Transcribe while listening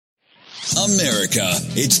America.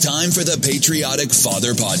 It's time for the Patriotic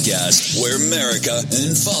Father Podcast, where America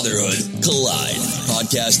and fatherhood collide.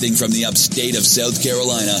 Podcasting from the upstate of South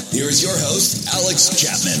Carolina, here is your host, Alex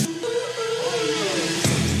Chapman.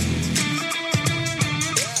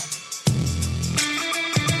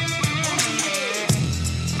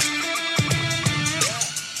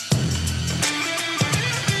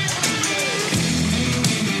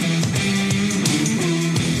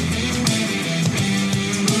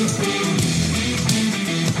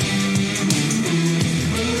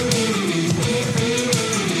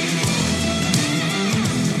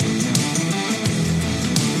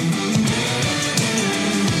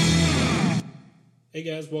 Hey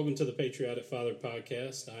guys, welcome to the Patriotic Father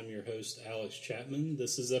Podcast. I'm your host, Alex Chapman.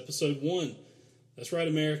 This is episode 1. That's right,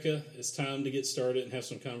 America. It's time to get started and have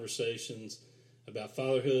some conversations about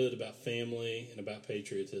fatherhood, about family, and about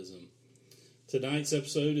patriotism. Tonight's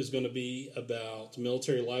episode is going to be about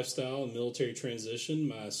military lifestyle and military transition.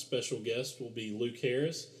 My special guest will be Luke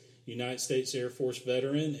Harris, United States Air Force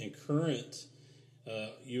veteran and current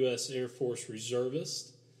U.S. Air Force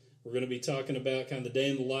reservist. We're going to be talking about kind of the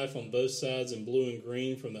day in the life on both sides in blue and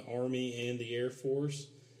green from the Army and the Air Force,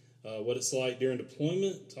 what it's like during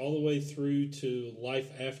deployment all the way through to life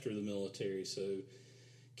after the military. So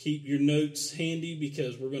keep your notes handy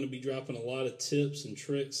because we're going to be dropping a lot of tips and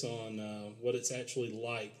tricks on what it's actually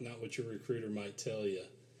like, not what your recruiter might tell you.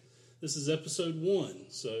 This is episode 1,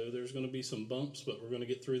 so there's going to be some bumps, but we're going to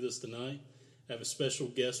get through this tonight. I have a special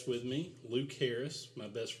guest with me, Luke Harris, my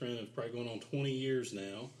best friend of probably going on 20 years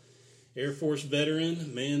now. Air Force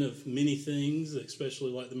veteran, man of many things,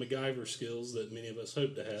 especially like the MacGyver skills that many of us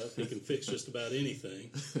hope to have. He can fix just about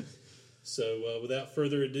anything. So without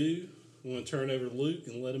further ado, I want to turn it over to Luke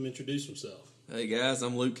and let him introduce himself. Hey guys,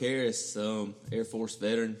 I'm Luke Harris, Air Force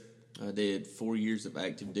veteran. I did 4 years of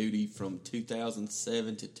active duty from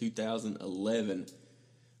 2007 to 2011.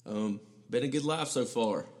 Been a good life so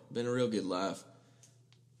far. Been a real good life.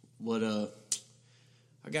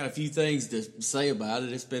 I got a few things to say about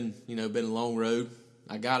it. It's been a long road.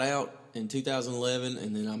 I got out in 2011,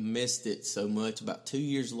 and then I missed it so much. About 2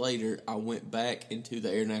 years later, I went back into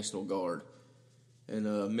the Air National Guard, and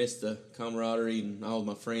missed the camaraderie and all of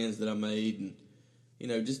my friends that I made,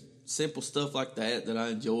 and just simple stuff like that I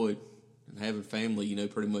enjoyed, and having family,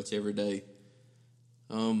 pretty much every day.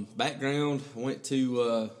 Background: I went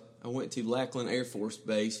to Lackland Air Force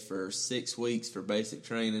Base for 6 weeks for basic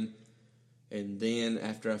training. And then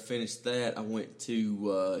after I finished that, I went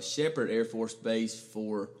to Shepherd Air Force Base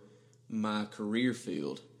for my career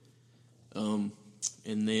field. And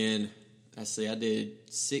then I did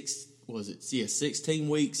 16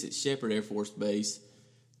 weeks at Shepherd Air Force Base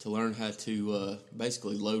to learn how to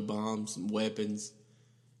basically load bombs and weapons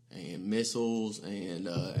and missiles and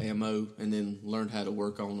ammo, and then learned how to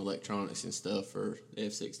work on electronics and stuff for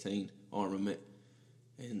F-16 armament.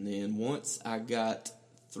 And then once I got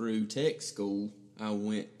through tech school, I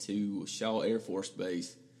went to Shaw Air Force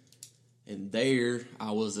Base, and there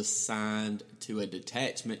I was assigned to a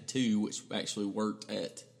detachment 2, which actually worked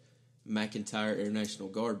at McIntyre Air National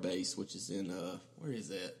Guard Base, which is in, where is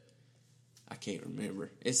that? I can't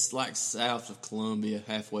remember. It's like south of Columbia,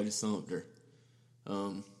 halfway to Sumter.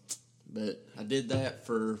 But I did that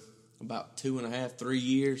for about 2.5, 3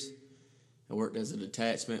 years. I worked as a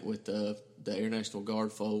detachment with the Air National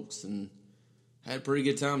Guard folks, and had a pretty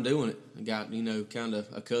good time doing it. I got, kind of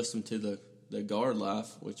accustomed to the guard life,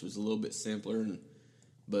 which was a little bit simpler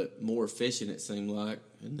but more efficient, it seemed like.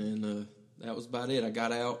 And then that was about it. I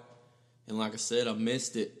got out, and like I said, I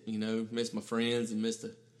missed it. Missed my friends and missed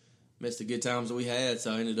the good times that we had.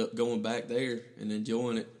 So I ended up going back there and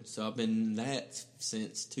enjoying it. So I've been that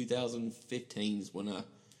since 2015 is when I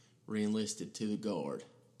re-enlisted to the Guard.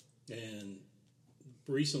 And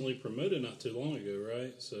recently promoted not too long ago,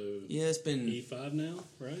 right? So yeah, it's been E5 now,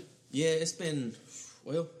 right? Yeah, it's been,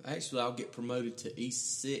 actually I'll get promoted to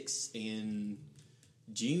E6 in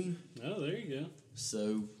June. Oh, there you go.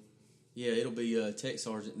 So yeah, it'll be tech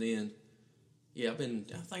sergeant then. Yeah, I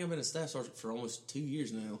think I've been a staff sergeant for almost 2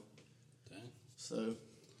 years now. Dang. So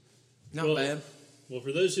not bad. Well,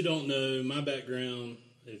 for those who don't know, my background,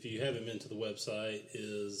 if you haven't been to the website,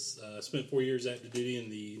 is I spent 4 years active duty in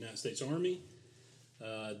the United States Army.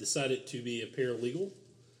 Decided to be a paralegal.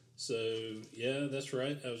 So, yeah, that's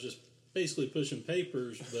right. I was just basically pushing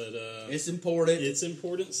papers, but it's important. It's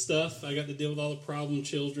important stuff. I got to deal with all the problem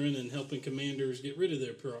children and helping commanders get rid of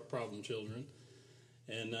their problem children.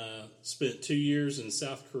 And spent 2 years in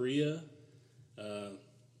South Korea.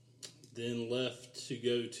 Then left to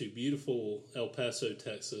go to beautiful El Paso,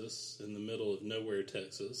 Texas, in the middle of nowhere,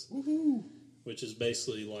 Texas. Woohoo! Which is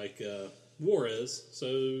basically like Juarez. So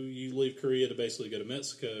you leave Korea to basically go to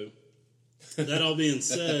Mexico. That all being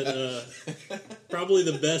said, probably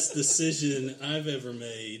the best decision I've ever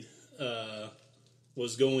made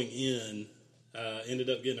was going in. Ended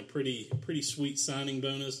up getting a pretty sweet signing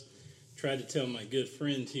bonus. Tried to tell my good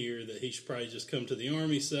friend here that he should probably just come to the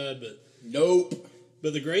Army side, but nope.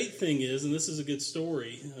 But the great thing is, and this is a good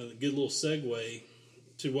story, a good little segue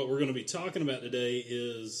to what we're going to be talking about today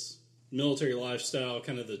is military lifestyle,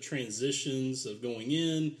 kind of the transitions of going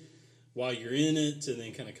in, while you're in it, and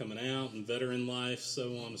then kind of coming out, and veteran life,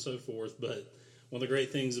 so on and so forth. But one of the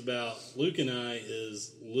great things about Luke and I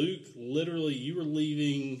is, Luke, literally, you were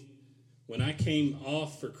leaving when I came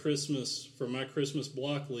off for Christmas, for my Christmas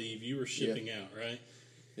block leave, you were shipping out, right?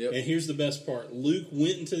 Yep. And here's the best part. Luke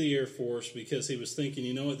went into the Air Force because he was thinking,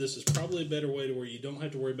 you know what, this is probably a better way to where you don't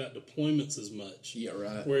have to worry about deployments as much. Yeah,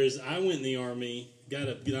 right. Whereas I went in the Army, got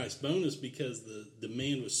a nice bonus because the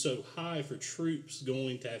demand was so high for troops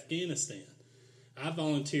going to Afghanistan. I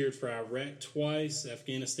volunteered for Iraq twice,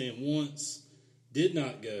 Afghanistan once, did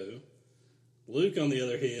not go. Luke, on the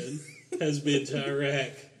other hand, has been to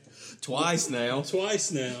Iraq Twice now,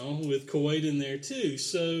 with Kuwait in there too.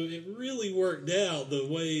 So it really worked out the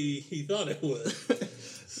way he thought it would.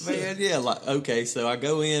 Man, yeah. Okay, so I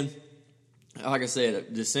go in, like I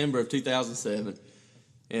said, December of 2007,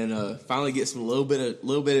 and finally get some little bit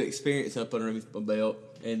of experience up underneath my belt,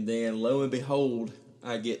 and then lo and behold,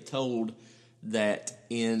 I get told that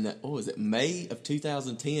in May of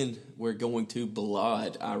 2010 we're going to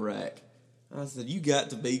Balad, Iraq. I said, you got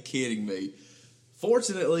to be kidding me.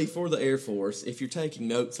 Fortunately for the Air Force, if you're taking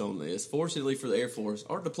notes on this, our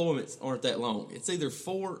deployments aren't that long. It's either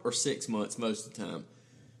 4 or 6 months most of the time.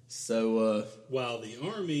 So, while the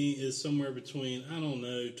Army is somewhere between,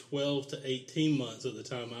 12 to 18 months at the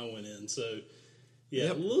time I went in. So,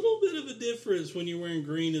 yeah, A little bit of a difference when you're wearing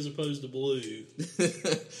green as opposed to blue.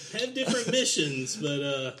 Have different missions,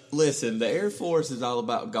 but... Listen, the Air Force is all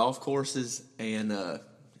about golf courses and...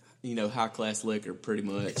 high-class liquor, pretty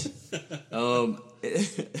much.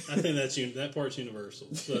 I think that part's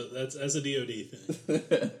universal. So that's a DOD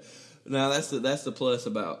thing. Now, that's the plus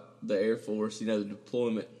about the Air Force. The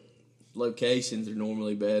deployment locations are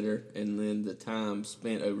normally better, and then the time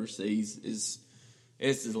spent overseas is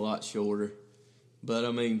a lot shorter. But,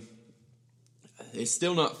 I mean, it's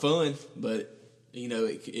still not fun, but,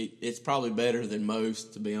 it's probably better than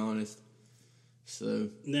most, to be honest. So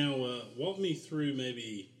now, walk me through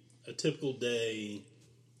maybe a typical day,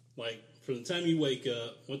 like from the time you wake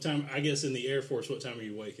up. What time? I guess in the Air Force, what time are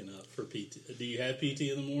you waking up for PT? Do you have PT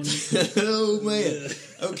in the morning? Oh man.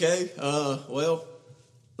 Okay. Well,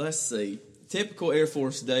 let's see. Typical Air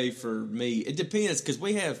Force day for me. It depends because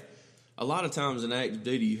we have a lot of times in active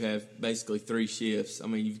duty. You have basically 3 shifts. I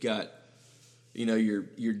mean, you've got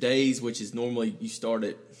your days, which is normally you start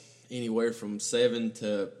at anywhere from 7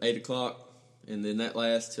 to 8 o'clock, and then that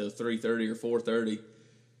lasts till 3:30 or 4:30.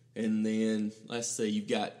 And then, let's see, you've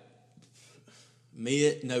got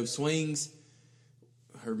swings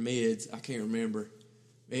or mids. I can't remember.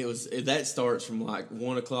 That starts from like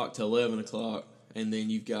 1 o'clock to 11 o'clock. And then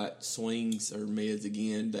you've got swings or mids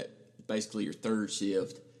again, that basically your third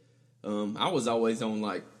shift. I was always on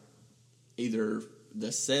like either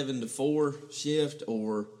the 7 to 4 shift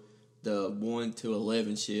or the 1 to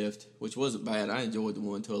 11 shift, which wasn't bad. I enjoyed the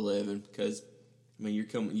 1 to 11 because, you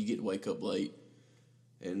get to wake up late.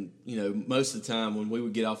 And, most of the time when we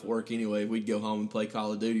would get off work anyway, we'd go home and play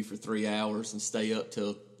Call of Duty for 3 hours and stay up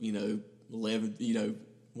till, 11,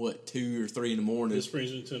 2 or 3 in the morning. This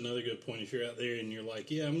brings me to another good point. If you're out there and you're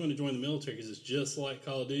like, yeah, I'm going to join the military because it's just like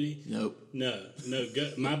Call of Duty. Nope. No.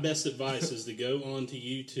 My best advice is to go onto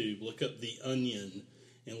YouTube, look up The Onion,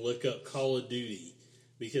 and look up Call of Duty.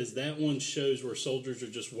 Because that one shows where soldiers are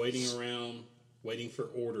just waiting around, waiting for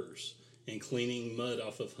orders, and cleaning mud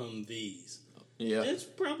off of Humvees. Yeah, it's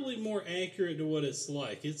probably more accurate to what it's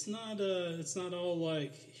like. It's not all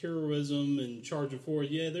like heroism and charging forward.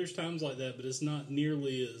 Yeah, there's times like that, but it's not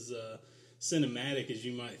nearly as cinematic as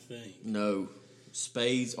you might think. No,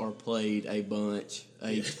 spades are played a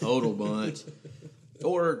total bunch.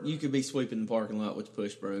 Or you could be sweeping the parking lot with the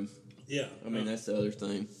push broom. Yeah, that's the other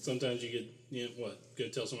thing. Sometimes you could, go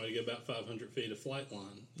tell somebody to go about 500 feet of flight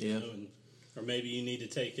line. Yeah, or maybe you need to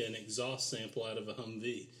take an exhaust sample out of a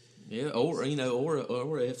Humvee. Yeah, or a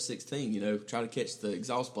F-16. Try to catch the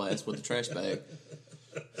exhaust blast with the trash bag.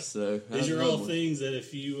 So these are all things that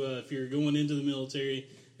if you're going into the military,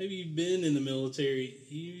 maybe you've been in the military,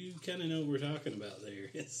 you kind of know what we're talking about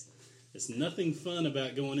there. It's nothing fun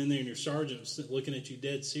about going in there and your sergeant's looking at you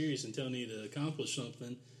dead serious and telling you to accomplish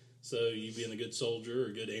something. So you being a good soldier or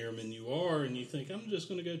a good airman you are, and you think, I'm just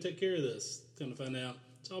going to go take care of this. Kind of find out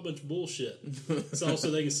it's all a bunch of bullshit. It's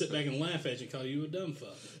also they can sit back and laugh at you and call you a dumb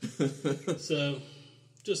fuck. So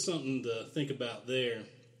just something to think about there.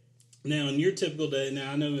 Now, in your typical day,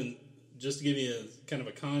 now I know just to give you a kind of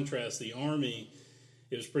a contrast, the Army,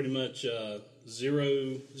 it was pretty much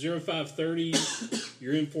 0530,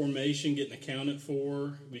 your information getting accounted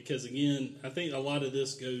for. Because, again, I think a lot of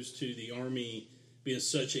this goes to the Army being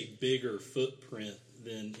such a bigger footprint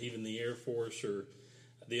than even the Air Force, or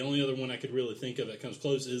the only other one I could really think of that comes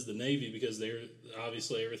close is the Navy, because they're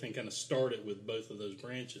obviously everything kind of started with both of those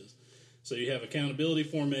branches. So you have accountability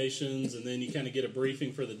formations, and then you kind of get a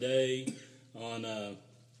briefing for the day on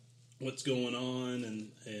what's going on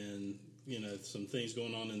and some things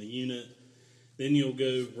going on in the unit. Then you'll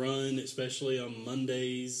go run, especially on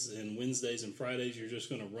Mondays and Wednesdays and Fridays. You're just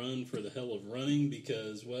going to run for the hell of running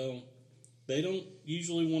because, well, they don't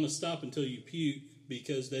usually want to stop until you puke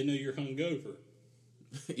because they know you're hungover.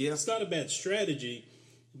 Yeah. It's not a bad strategy,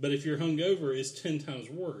 but if you're hungover, it's 10 times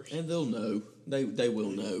worse. And they'll know. They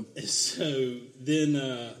will know. So then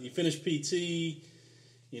you finish PT,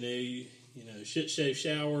 shit, shave,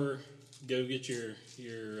 shower, go get your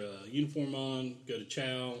uniform on, go to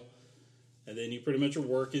chow, and then you pretty much are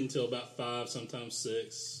working till about 5, sometimes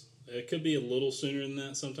 6. It could be a little sooner than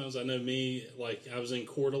that. Sometimes I know me, like I was in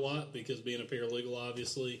court a lot because being a paralegal,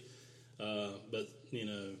 obviously, but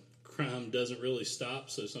crime doesn't really stop.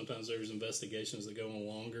 So sometimes there's investigations that go on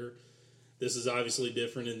longer. This is obviously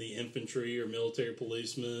different in the infantry or military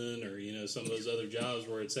policemen or some of those other jobs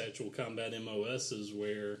where it's actual combat MOSs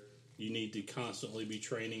where you need to constantly be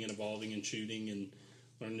training and evolving and shooting and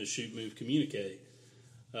learning to shoot, move, communicate.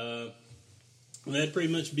 That'd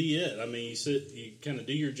pretty much be it. I mean, you kind of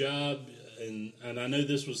do your job, and I know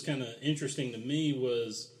this was kind of interesting to me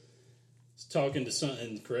was talking to some,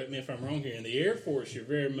 and correct me if I'm wrong here, in the Air Force, you're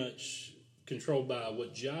very much controlled by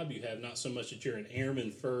what job you have, not so much that you're an airman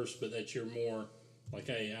first, but that you're more like,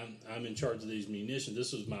 hey, I'm in charge of these munitions.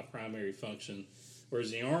 This is my primary function.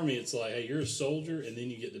 Whereas in the Army, it's like, hey, you're a soldier, and then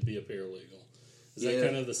you get to be a paralegal. Is that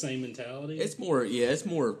kind of the same mentality? It's more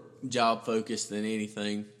job focused than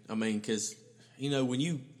anything. I mean, because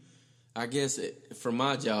I guess from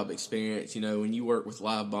my job experience, when you work with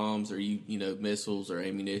live bombs or missiles or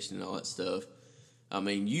ammunition and all that stuff, I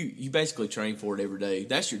mean, you basically train for it every day.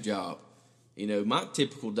 That's your job. My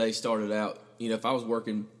typical day started out, if I was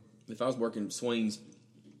working swings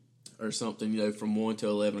or something, from 1 to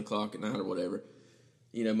 11 o'clock at night or whatever,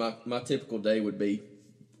 my typical day would be,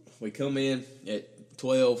 we come in at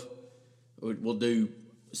 12, we'll do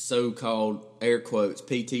so-called air quotes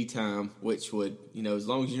PT time, which would as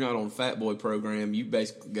long as you're not on a fat boy program, you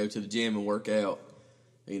basically go to the gym and work out.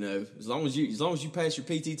 As long as you pass your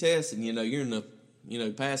PT test and you're in the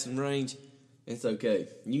passing range, it's okay.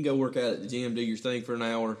 You can go work out at the gym, do your thing for an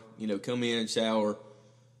hour. Come in, shower,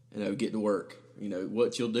 get to work.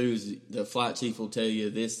 What you'll do is the flight chief will tell you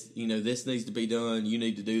this. This needs to be done. You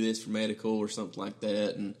need to do this for medical or something like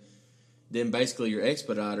that, and then basically your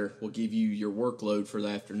expediter will give you your workload for the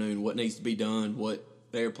afternoon, what needs to be done, what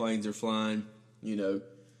airplanes are flying,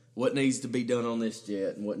 what needs to be done on this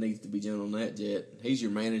jet and what needs to be done on that jet. He's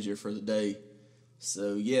your manager for the day.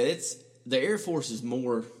 So, it's the Air Force is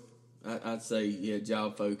more, I'd say,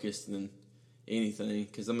 job focused than anything.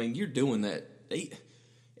 Because, I mean, you're doing that.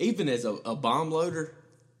 Even as a bomb loader,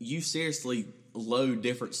 you seriously load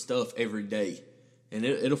different stuff every day. And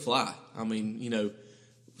it'll fly. I mean,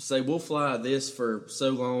 say we'll fly this for so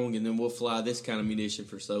long and then we'll fly this kind of munition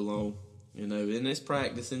for so long, and it's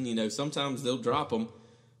practicing. Sometimes they'll drop them,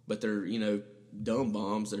 but they're dumb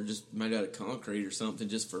bombs. They're just made out of concrete or something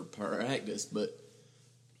just for practice. But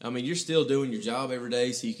I mean, you're still doing your job every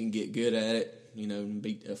day so you can get good at it, and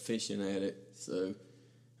be efficient at it. So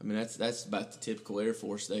I mean, that's about the typical Air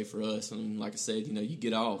Force day for us. And like I said, you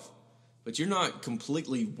get off, but you're not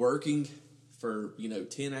completely working for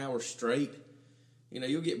 10 hours straight.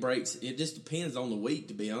 You'll get breaks. It just depends on the week,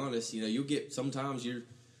 to be honest. You'll get, sometimes you're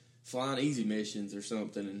flying easy missions or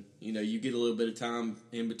something, and, you get a little bit of time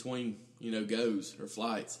in between, goes or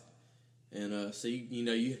flights. And, so,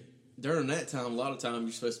 you during that time, a lot of time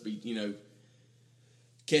you're supposed to be,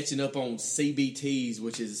 catching up on CBTs,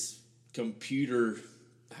 which is computer,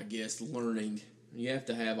 I guess, learning. You have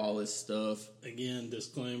to have all this stuff. Again,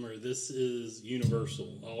 disclaimer, this is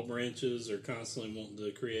universal. All branches are constantly wanting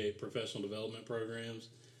to create professional development programs.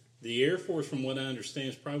 The Air Force, from what I understand,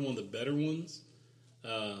 is probably one of the better ones.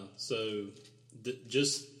 So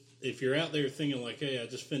just if you're out there thinking like, hey, I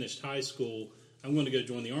just finished high school, I'm going to go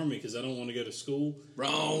join the Army because I don't want to go to school.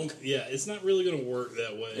 Wrong. Yeah, it's not really going to work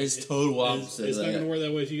that way. It's total opposite. It's not going to work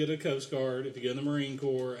that way if you go to the Coast Guard, if you go in the Marine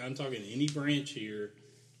Corps. I'm talking any branch here.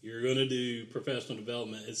 You're going to do professional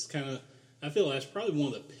development. It's kind of, I feel that's probably one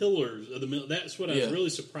of the pillars of the. That's what I was really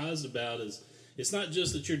surprised about is it's not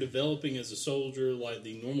just that you're developing as a soldier, like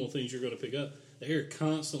the normal things you're going to pick up. They're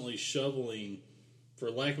constantly shoveling, for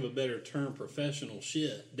lack of a better term, professional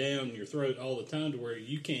shit down your throat all the time to where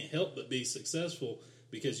you can't help but be successful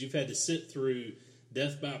because you've had to sit through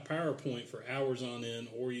death by PowerPoint for hours on end,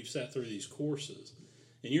 or you've sat through these courses.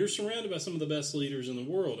 And you're surrounded by some of the best leaders in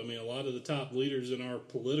the world. I mean, a lot of the top leaders in our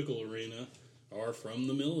political arena are from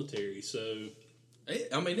the military. So,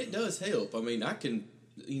 it does help. I mean, I can,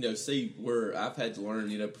 see where I've had to learn,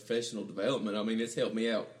 professional development. I mean, it's helped me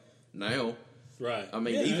out now. Right. I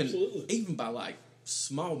mean, absolutely. even by like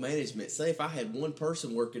small management. Say if I had one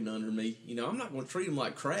person working under me, I'm not going to treat them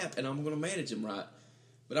like crap, and I'm going to manage them right.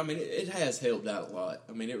 But I mean, it has helped out a lot.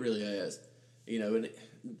 I mean, it really has. And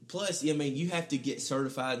plus, you have to get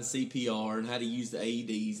certified in CPR and how to use the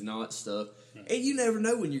AEDs and all that stuff. Right. And you never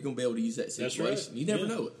know when you're going to be able to use that situation. That's right. You never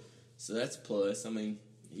know it. So that's a plus. I mean,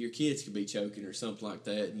 your kids could be choking or something like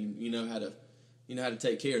that, and you know how to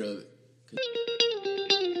take care of it.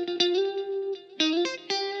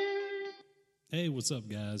 Hey, what's up,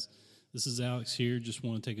 guys? This is Alex here. Just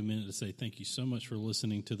want to take a minute to say thank you so much for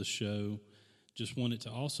listening to the show. Just wanted to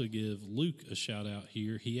also give Luke a shout out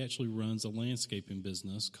here. He actually runs a landscaping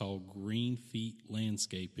business called Green Feet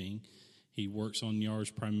Landscaping. He works on yards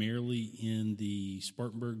primarily in the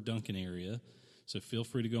Spartanburg, Duncan area. So feel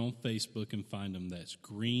free to go on Facebook and find him. That's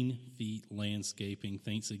Green Feet Landscaping.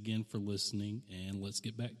 Thanks again for listening, and let's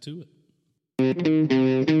get back to it.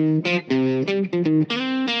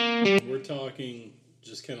 We're talking,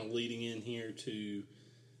 just kind of leading in here to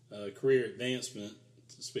career advancement,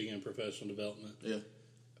 speaking of professional development. Yeah.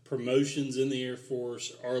 Promotions in the Air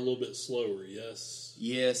Force are a little bit slower, yes?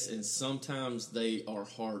 Yes, and sometimes they are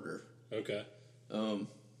harder. Okay. When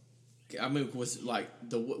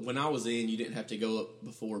I was in, you didn't have to go up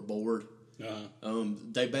before board. Uh-huh.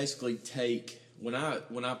 They basically take, so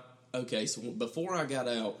before I got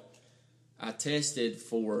out, I tested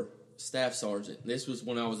for staff sergeant. This was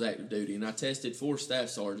when I was active duty, and I tested for staff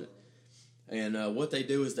sergeant. And what they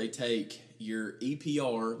do is they take your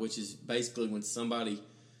EPR, which is basically when somebody,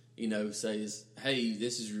 says, "Hey,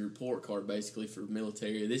 this is your report card, basically for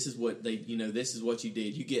military. This is what this is what you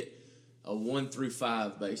did." You get a 1 through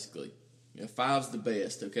 5, basically. 5's the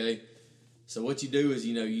best. Okay. So what you do is,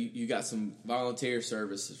 you got some volunteer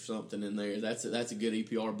service or something in there. That's a good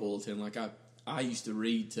EPR bulletin. Like I used to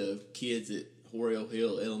read to kids at Horrell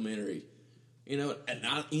Hill Elementary, and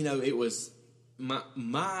it was my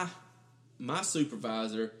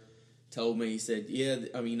supervisor told me, he said,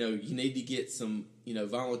 you need to get some,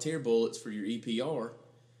 volunteer bullets for your EPR.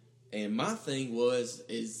 And my thing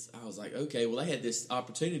I was like, okay, well, they had this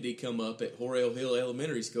opportunity come up at Horrell Hill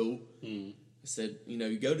Elementary School. I said,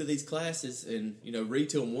 you go to these classes and, read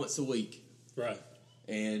to them once a week. Right.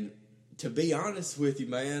 And to be honest with you,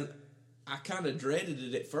 man, I kind of dreaded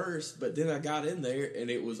it at first, but then I got in there and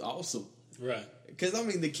it was awesome. Right. Because,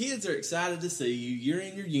 the kids are excited to see you. You're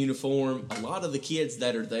in your uniform. A lot of the kids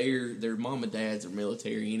that are there, their mom and dads are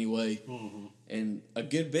military anyway. Mm-hmm. And a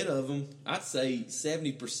good bit of them, I'd say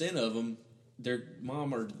 70% of them, their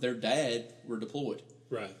mom or their dad were deployed.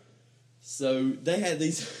 Right. So they had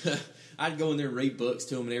these... I'd go in there and read books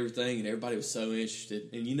to them and everything, and everybody was so interested.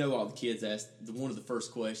 And all the kids asked, one of the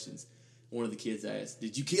first questions, one of the kids asked,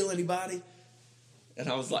 "Did you kill anybody?" And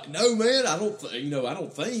I was like, "No, man, I don't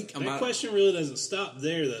think." That question really doesn't stop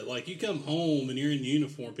there. That, like, you come home and you're in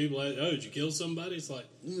uniform, people ask, "Oh, did you kill somebody?" It's like,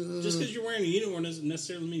 just because you're wearing a uniform doesn't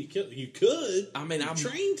necessarily mean you killed. You could. I'm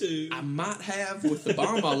trained to. I might have with the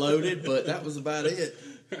bomb I loaded, but that was about it.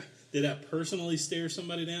 Did I personally stare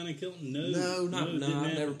somebody down and kill them? No.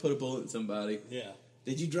 I never put a bullet in somebody. Yeah.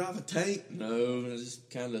 Did you drive a tank? No, I just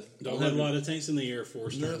kind of... Don't have a lot of tanks in the Air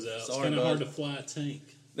Force, turns out. It's kind of hard to fly a tank.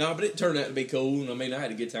 No, but it turned out to be cool. I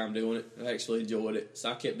had a good time doing it. I actually enjoyed it. So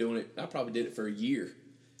I kept doing it. I probably did it for a year.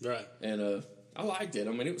 Right. And I liked it.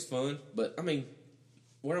 It was fun. But,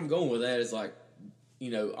 where I'm going with that is like,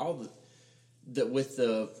 all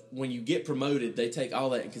when you get promoted, they take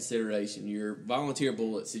all that in consideration. Your volunteer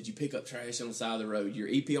bullets, did you pick up trash on the side of the road? Your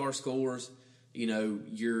EPR scores,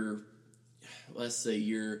 your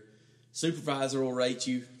supervisor will rate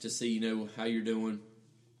you to see, how you're doing.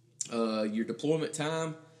 Your deployment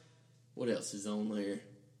time. What else is on there?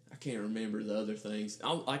 I can't remember the other things.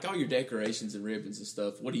 Like all your decorations and ribbons and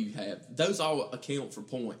stuff. What do you have? Those all account for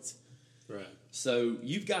points. Right. So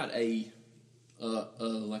you've got a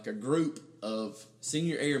like a group of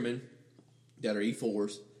senior airmen that are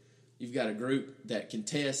E4s. You've got a group that can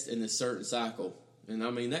test in this certain cycle. And, I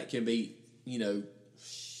mean, that can be,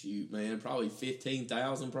 probably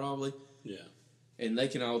 15,000 probably. Yeah. And they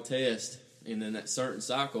can all test in that certain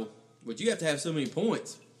cycle. But you have to have so many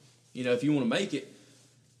points, if you want to make it.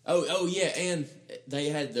 Oh, yeah, and they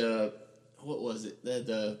had what was it?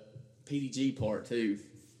 The PDG part, too.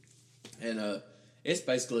 And it's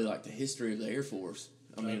basically like the history of the Air Force.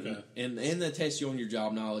 I mean, okay. and they test you on your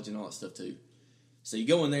job knowledge and all that stuff, too. So you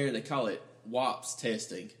go in there, and they call it WAPS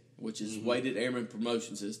testing, which is Weighted Airman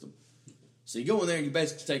Promotion System. So you go in there, and you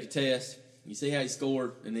basically take a test. You see how you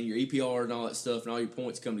scored, and then your EPR and all that stuff, and all your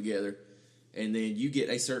points come together. And then you get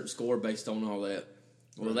a certain score based on all that.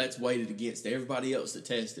 Well, that's weighted against everybody else that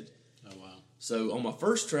tested. Oh, wow. So on my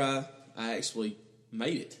first try, I actually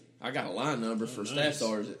made it. I got a line number for Staff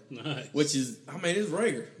Sergeant. Nice. Which is, it's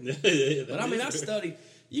rare. Yeah, but, I studied.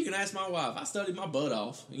 You can ask my wife. I studied my butt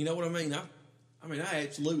off. You know what I mean? I made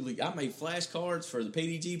flashcards for the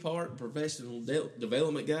PDG part, Professional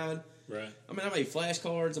Development Guide. Right. I made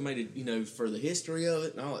flashcards. I made it, for the history of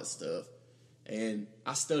it and all that stuff. And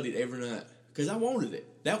I studied every night because I wanted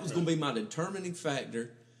it. That was going to be my determining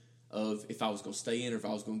factor of if I was going to stay in or if I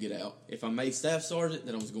was going to get out. If I made Staff Sergeant,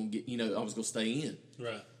 then I was going to get, I was going to stay in.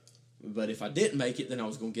 Right. But if I didn't make it, then I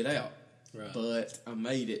was going to get out. Right. But I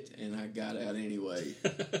made it, and I got out anyway.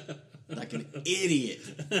 Like an idiot.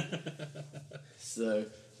 So,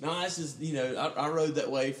 no, that's just, I rode that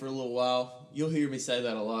way for a little while. You'll hear me say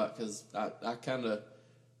that a lot because I kind of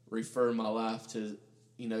refer my life to,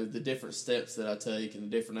 the different steps that I take and the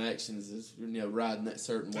different actions is, riding that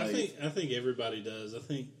certain way. I think everybody does. I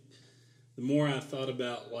think the more I thought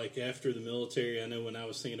about, like, after the military, I know when I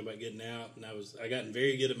was thinking about getting out, and I gotten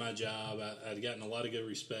very good at my job. I'd gotten a lot of good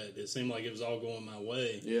respect. It seemed like it was all going my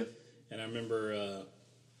way. Yeah. And I remember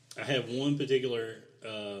I had one particular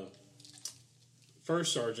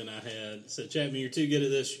first sergeant I had said, Chapman, you're too good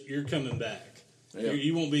at this. You're coming back. Yeah.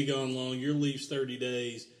 You won't be gone long. Your leave's 30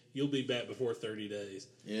 days. You'll be back before 30 days.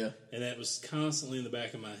 Yeah. And that was constantly in the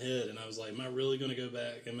back of my head. And I was like, am I really going to go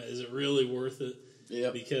back? Is it really worth it?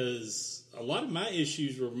 Yeah. Because a lot of my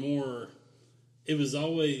issues were more, it was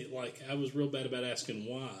always like I was real bad about asking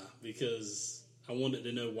why because I wanted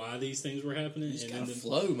to know why these things were happening. You just gotta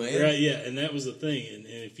flow, man. Right, yeah. And that was the thing. And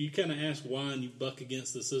if you kind of ask why and you buck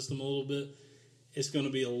against the system a little bit, it's going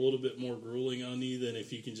to be a little bit more grueling on you than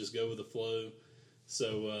if you can just go with the flow.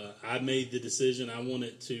 So I made the decision I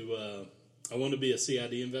wanted to be a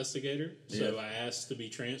CID investigator. So I asked to be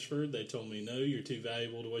transferred. They told me, no, you're too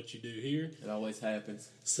valuable to what you do here. It always happens.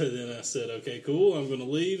 So then I said, okay, cool, I'm going to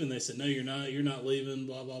leave. And they said, no, you're not leaving,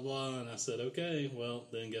 blah, blah, blah. And I said, okay, well,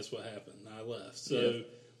 then guess what happened? I left. So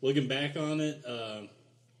looking back on it,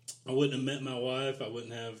 I wouldn't have met my wife. I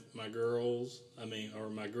wouldn't have my girls, or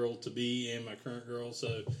my girl-to-be and my current girl.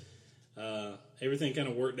 So everything kind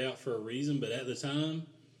of worked out for a reason. But at the time,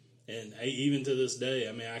 and even to this day,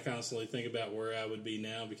 I constantly think about where I would be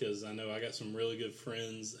now because I know I got some really good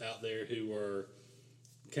friends out there who are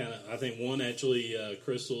I think one actually,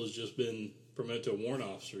 Crystal has just been promoted to a warrant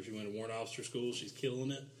officer. She went to warrant officer school. She's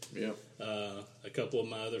killing it. Yeah. A couple of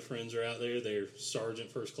my other friends are out there. They're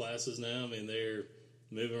sergeant first classes now. They're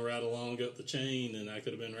moving right along up the chain, and I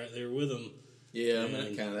could have been right there with them. Yeah,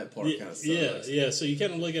 that part kind of sucks. Yeah. So you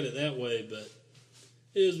kind of look at it that way, but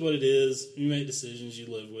it is what it is. You make decisions,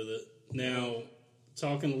 you live with it. Now,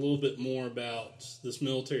 talking a little bit more about this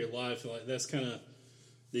military life, like that's kind of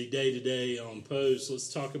the day-to-day on post.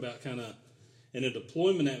 Let's talk about kind of in a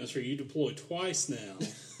deployment atmosphere. You deploy twice now.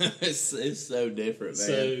 it's so different, man.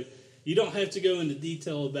 So you don't have to go into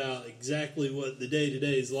detail about exactly what the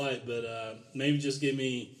day-to-day is like, but maybe just give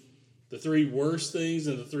me the 3 worst things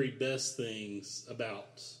and the 3 best things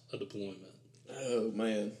about a deployment. Oh,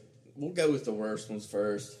 man. We'll go with the worst ones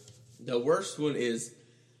first. The worst one is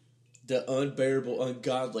the unbearable,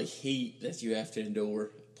 ungodly heat that you have to endure,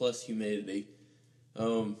 plus humidity.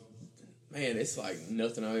 Man, it's like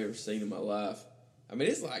nothing I've ever seen in my life.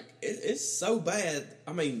 It's like, it's so bad.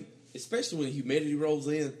 Especially when the humidity rolls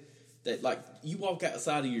in, that like you walk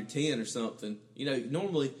outside of your tent or something.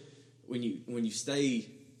 Normally when you stay,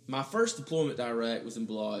 my first deployment to Iraq was in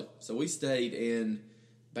Balad, so we stayed in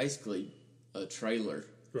basically a trailer.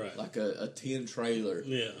 Right. Like a tin trailer.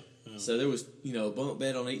 Yeah. So there was, a bunk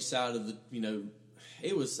bed on each side of the,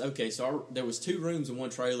 it was, okay, so there was 2 rooms in one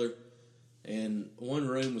trailer, and one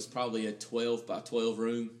room was probably a 12 by 12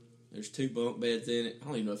 room. There's 2 bunk beds in it. I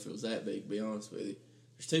don't even know if it was that big, to be honest with you.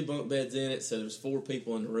 There's 2 bunk beds in it, so there's 4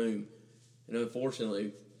 people in the room. And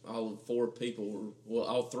unfortunately, all 4 people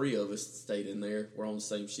all 3 of us stayed in there. We're on the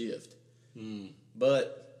same shift.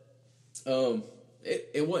 But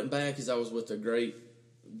it wasn't bad because I was with a great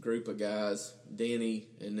group of guys, Denny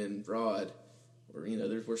and then Rod.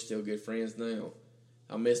 We're still good friends now.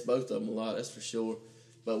 I miss both of them a lot, that's for sure.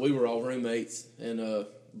 But we were all roommates, and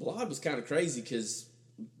Blod was kind of crazy because,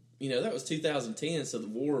 that was 2010, so the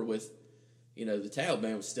war with, the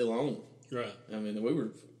Taliban was still on. Right. I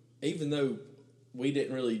mean, even though we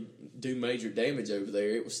didn't really do major damage over there,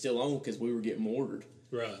 it was still on because we were getting mortared.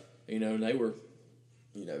 Right. And they were,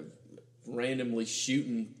 randomly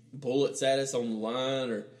shooting bullets at us on the line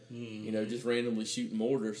or, just randomly shooting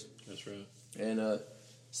mortars. That's right. And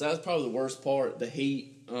so that's probably the worst part, the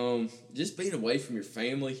heat, just being away from your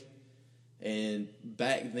family. And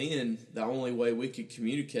back then, the only way we could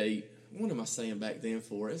communicate, what am I saying back then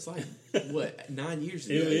for? It's like, 9 years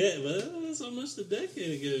ago? Yeah, well, that's almost a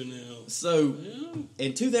decade ago now. So,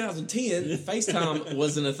 in 2010, FaceTime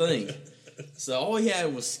wasn't a thing. So, all we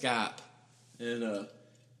had was Skype. And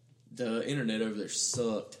the internet over there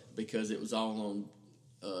sucked because it was all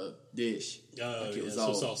on Dish. Oh, like it was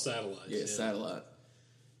all satellites. Yeah, satellite.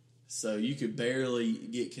 So, you could barely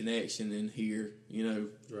get connection in here,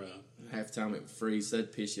 Right. Half the time it would freeze.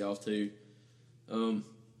 That'd piss you off, too.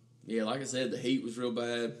 Yeah, like I said, the heat was real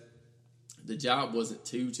bad. The job wasn't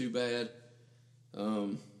too bad.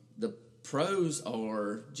 The pros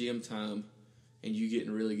are gym time and you get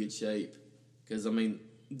in really good shape. Because,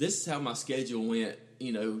 this is how my schedule went,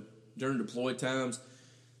 during deployed times.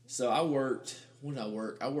 So I worked, what did I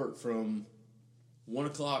work? I worked from 1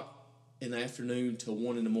 o'clock in the afternoon till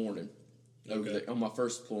 1 in the morning over there on my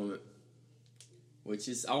first deployment, which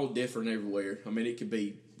is all different everywhere. it could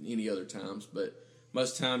be any other times, but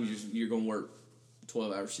most times you're going to work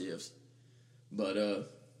 12-hour shifts. But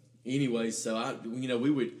anyway, so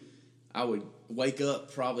I would wake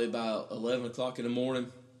up probably about 11 o'clock in the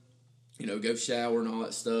morning, go shower and all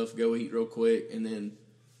that stuff, go eat real quick, and then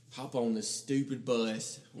hop on this stupid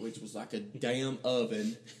bus, which was like a damn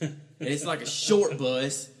oven. And it's like a short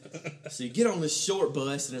bus. So you get on this short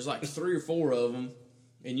bus, and there's like 3 or 4 of them,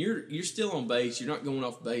 and you're still on base. You're not going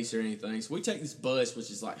off base or anything. So we take this bus,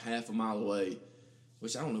 which is like half a mile away,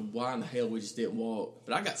 which I don't know why in the hell we just didn't walk.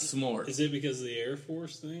 But I got smart. Is it because of the Air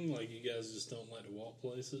Force thing? Like, you guys just don't like to walk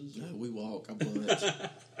places? No, we walk. I bunch.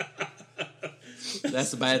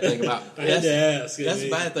 That's the bad thing about. I had to ask. That's the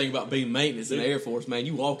bad thing about being maintenance in the Air Force, man.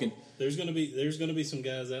 You walking. There's gonna be some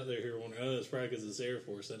guys out there who are wondering, it's probably because it's Air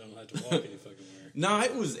Force. They don't have to walk any fucking where. No,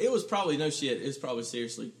 it was probably no shit. It was probably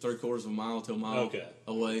seriously 3/4 of a mile to a mile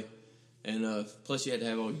away, and plus you had to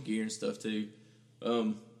have all your gear and stuff too.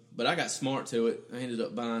 But I got smart to it. I ended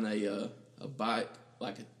up buying a bike,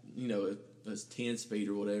 like a 10-speed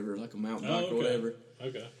or whatever, like a mountain bike or whatever.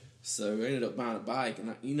 Okay. So I ended up buying a bike,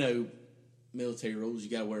 and military rules, you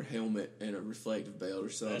got to wear a helmet and a reflective belt or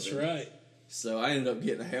something. That's right. So I ended up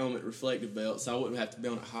getting a helmet, reflective belt, so I wouldn't have to be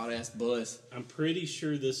on a hot-ass bus. I'm pretty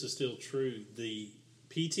sure this is still true. The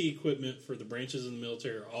PT equipment for the branches of the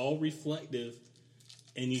military are all reflective,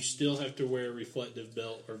 and you still have to wear a reflective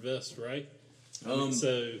belt or vest, right?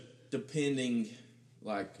 So depending,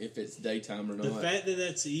 like, if it's daytime or not. The fact that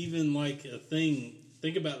that's even, like, a thing,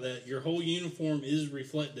 think about that. Your whole uniform is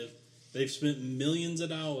reflective. They've spent millions of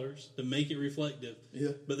dollars to make it reflective. Yeah.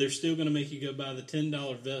 But they're still going to make you go buy the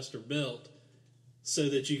 $10 vest or belt so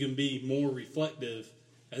that you can be more reflective,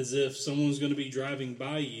 as if someone's going to be driving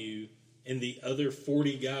by you and the other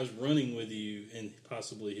 40 guys running with you and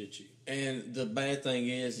possibly hit you. And the bad thing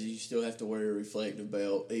is you still have to wear a reflective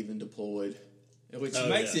belt, even deployed, which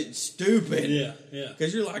makes it stupid. Yeah, yeah.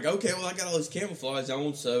 Because you're like, okay, well, I got all this camouflage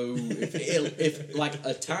on, so if like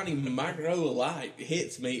a tiny micro light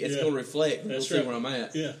hits me, it's going to reflect. We'll see where I'm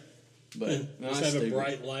at. Yeah. But no, just have a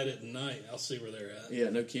bright light at night. I'll see where they're at. Yeah,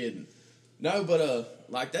 no kidding. No, but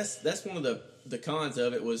like that's one of the cons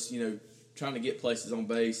of it was, trying to get places on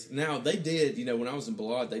base. Now, they did, when I was in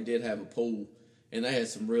Balad, they did have a pool, and they had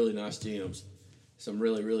some really nice gyms. Some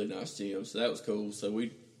really, really nice gyms. So that was cool. So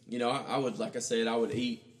we, I would, like I said, I would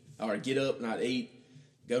eat, or get up and I'd eat,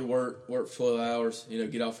 go to work for 12 hours,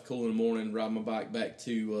 get off cool in the morning, ride my bike back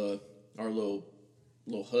to our little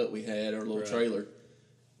hut we had, our little trailer,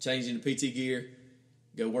 change into PT gear,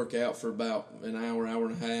 go work out for about an hour, hour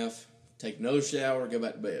and a half, take another shower, go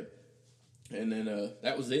back to bed. And then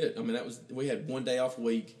that was it. We had 1 day off a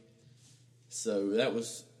week. So that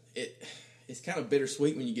was it. It's kind of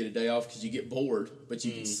bittersweet when you get a day off because you get bored, but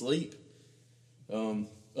you can sleep.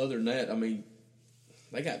 Other than that,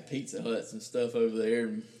 they got Pizza Huts and stuff over there,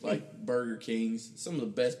 and like Burger Kings. Some of the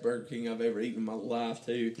best Burger King I've ever eaten in my life,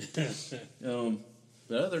 too. But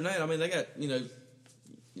other than that,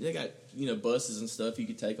 they got buses and stuff you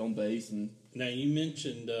could take on base. And now you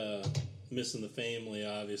mentioned missing the family,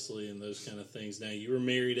 obviously, and those kind of things. Now, you were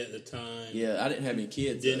married at the time. Yeah, I didn't have any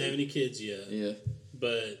kids. Didn't have any kids yet. Yeah.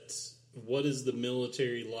 But what is the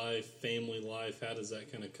military life, family life? How does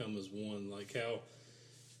that kind of come as one? Like,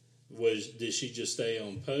 did she just stay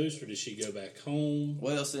on post, or did she go back home?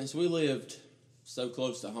 Well, since we lived so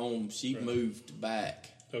close to home, she moved back.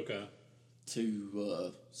 Okay.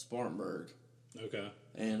 To Spartanburg. Okay.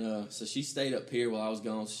 And so she stayed up here while I was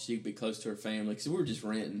gone, so she could be close to her family, because we were just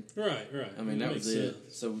renting. Right. I mean, that was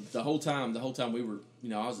it. So the whole time we were,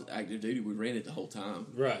 I was active duty, we rented the whole time.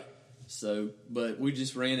 Right. So, but we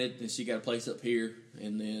just rented, and she got a place up here,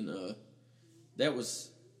 and then that was,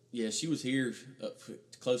 she was here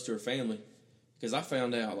close to her family, because I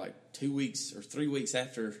found out like 2 weeks or 3 weeks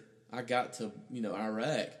after I got to,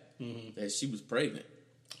 Iraq, that she was pregnant.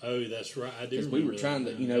 Oh, that's right. I do. Because we were trying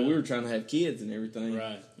to, we were trying to have kids and everything.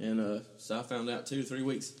 Right. And so I found out 2 or 3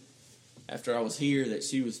 weeks after I was here that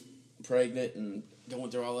she was pregnant and going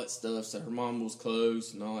through all that stuff. So her mom was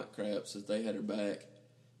close and all that crap. So they had her back.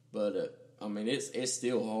 But I mean, it's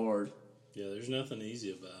still hard. Yeah, there's nothing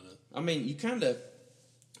easy about it. I mean,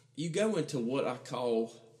 you go into what I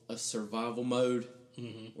call a survival mode,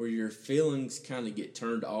 where your feelings kind of get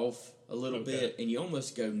turned off a little bit, and you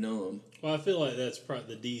almost go numb. Well, I feel like that's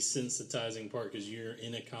probably the desensitizing part, because you're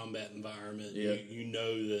in a combat environment. Yeah. You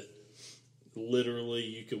know that literally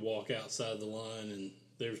you could walk outside the line and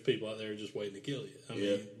there's people out there just waiting to kill you. I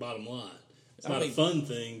mean, bottom line. It's not a fun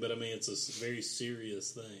thing, but I mean, it's a very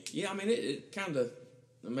serious thing. Yeah, I mean, it kind of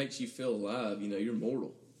makes you feel alive. You're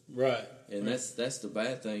mortal. Right. And that's the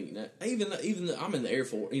bad thing. Now, even I'm in the Air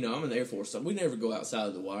Force. I'm in the Air Force, so we never go outside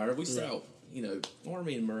of the wire. We stay out,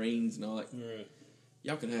 Army and Marines and all that. Right.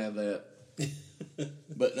 Y'all can have that.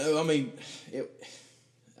 But no, I mean,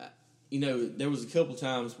 there was a couple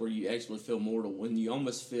times where you actually feel mortal, when you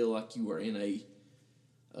almost feel like you were in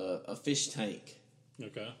a fish tank.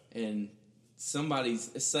 Okay. And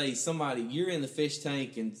you're in the fish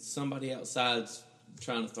tank and somebody outside's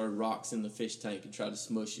trying to throw rocks in the fish tank and try to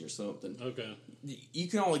smush you or something. Okay. You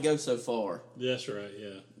can only go so far. That's right,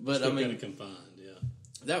 yeah. But still I mean, kind of confined, yeah.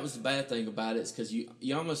 That was the bad thing about it, is because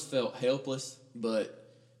you almost felt helpless,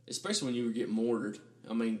 but especially when you were getting mortared.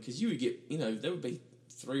 I mean, because you would get, there would be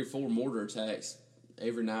 3 or 4 mortar attacks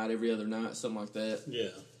every night, every other night, something like that. Yeah.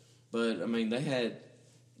 But I mean, they had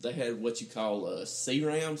what you call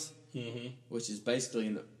C-rams, which is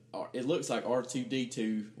basically it looks like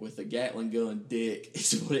R2-D2 with a Gatling gun dick.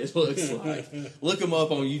 Is what it looks like. Look them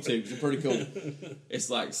up on YouTube. It's pretty cool. It's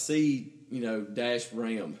like C, dash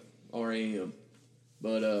RAM, RAM.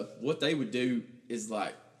 But what they would do is,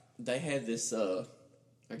 like, they had this, I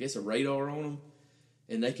guess, a radar on them,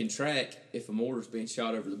 and they can track if a mortar's being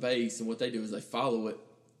shot over the base. And what they do is they follow it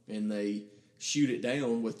and they shoot it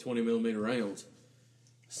down with 20mm rounds.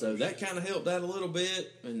 So that kind of helped out a little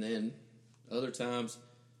bit, and then other times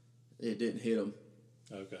it didn't hit them.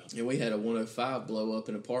 Okay. And we had a 105 blow up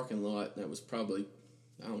in a parking lot that was probably,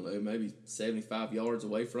 I don't know, maybe 75 yards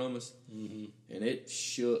away from us. And it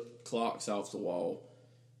shook clocks off the wall.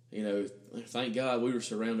 Thank God we were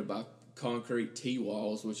surrounded by concrete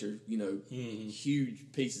T-walls, which are,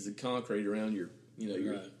 huge pieces of concrete around your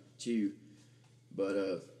chew.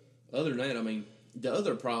 But other than that, I mean, the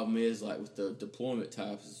other problem is, like, with the deployment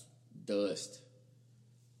types, is dust.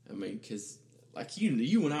 I mean, because, like,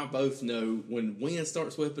 you and I both know when wind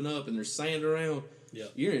starts whipping up and there's sand around,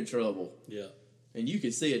 you're in trouble. Yeah. And you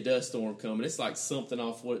can see a dust storm coming. It's like something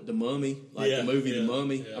off The Mummy, like the movie The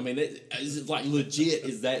Mummy. Yeah. I mean, it's like legit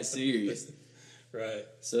is that serious. Right.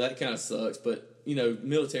 So that kind of sucks. But,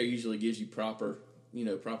 military usually gives you proper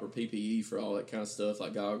PPE for all that kind of stuff,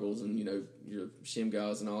 like goggles and, your shim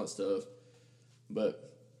gauze and all that stuff.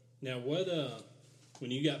 But now, what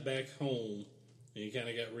when you got back home and you kind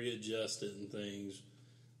of got readjusted and things,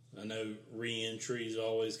 I know re-entry is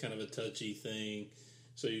always kind of a touchy thing.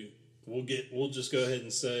 So we'll just go ahead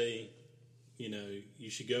and say, you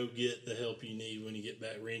should go get the help you need when you get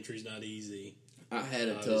back. Re-entry's not easy. I had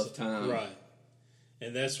a tough time, right?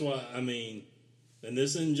 And that's why, I mean, and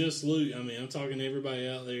this isn't just Luke. I mean, I'm talking to everybody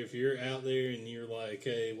out there. If you're out there and you're like,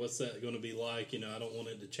 hey, what's that going to be like? I don't want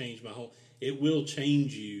it to change my whole. It will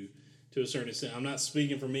change you to a certain extent. I'm not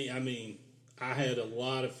speaking for me. I mean, I had a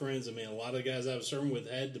lot of friends. I mean, a lot of the guys I was serving with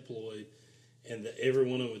had deployed, and every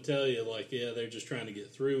one of them would tell you, like, yeah, they're just trying to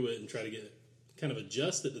get through it and try to get kind of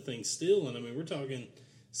adjusted to things still. And I mean, we're talking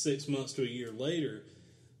 6 months to a year later.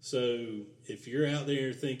 So if you're out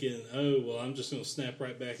there thinking, oh, well, I'm just going to snap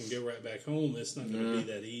right back and go right back home, it's not going to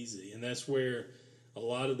be that easy. And that's where a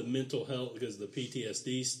lot of the mental health, because the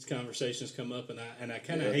PTSD conversations come up, and I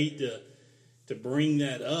kind of hate to to bring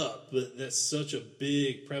that up, but that's such a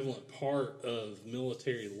big, prevalent part of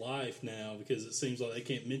military life now because it seems like they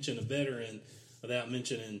can't mention a veteran without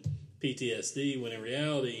mentioning PTSD, when in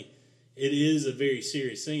reality, it is a very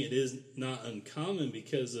serious thing. It is not uncommon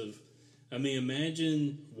because of, I mean,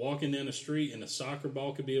 imagine walking down the street and a soccer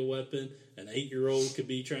ball could be a weapon, an 8-year-old could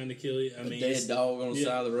be trying to kill you. I mean, a dead dog on the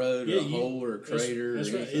side of the road, or a hole, or a crater. That's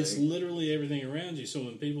or right. anything. It's literally everything around you. So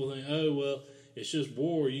when people think, oh, well, it's just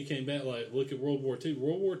war, you came back, like, look at World War II.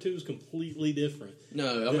 World War II is completely different.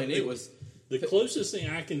 No, I mean, it was... The closest thing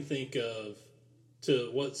I can think of to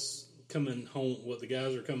what's coming home, what the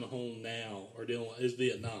guys are coming home now are dealing with is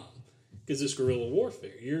Vietnam. Because it's guerrilla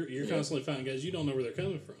warfare. You're constantly fighting guys, you don't know where they're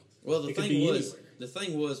coming from. Well, the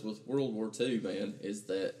thing was with World War II, man, is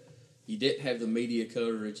that you didn't have the media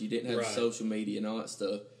coverage, you didn't have the social media and all that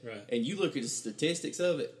stuff. Right. And you look at the statistics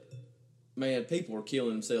of it, man, people were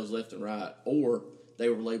killing themselves left and right, or they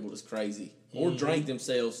were labeled as crazy, or drank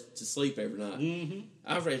themselves to sleep every night. Mm-hmm.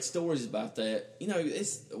 I've read stories about that. You know,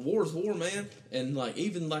 war's war, man. And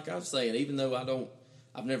even like I was saying, even though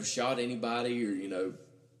I've never shot anybody, or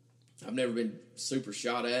I've never been super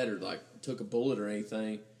shot at or took a bullet or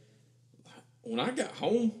anything. When I got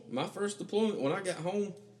home, my first deployment, when I got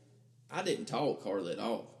home, I didn't talk hardly at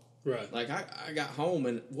all. Right. I got home,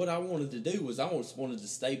 and what I wanted to do was I just wanted to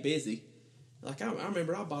stay busy. I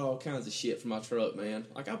remember I bought all kinds of shit for my truck, man.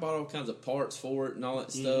 I bought all kinds of parts for it and all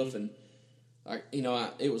that stuff, and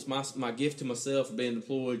it was my gift to myself for being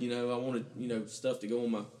deployed. I wanted stuff to go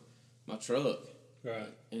on my truck, right?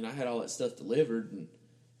 And I had all that stuff delivered. And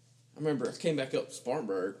I remember I came back up to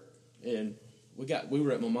Spartanburg, and we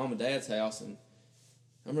were at my mom and dad's house, and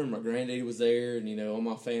I remember my granddaddy was there, and all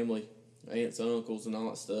my family, aunts, uncles, and all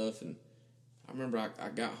that stuff. And I remember I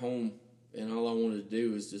got home, and all I wanted to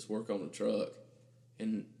do was just work on the truck.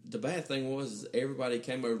 And the bad thing was everybody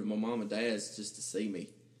came over to my mom and dad's just to see me.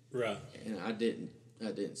 Right. And I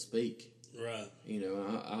didn't speak. Right.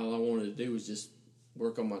 All I wanted to do was just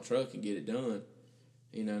work on my truck and get it done.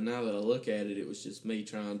 Now that I look at it, it was just me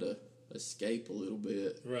trying to escape a little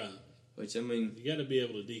bit. Right. Which, I mean... You got to be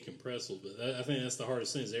able to decompress a little bit. I think that's the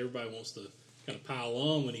hardest thing is everybody wants to kind of pile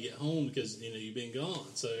on when you get home because, you've been gone.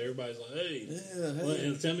 So everybody's like, hey,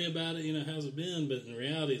 well, tell me about it, how's it been? But in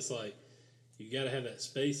reality, it's like you got to have that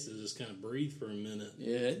space to just kind of breathe for a minute.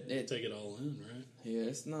 Yeah. Take it all in, right? Yeah,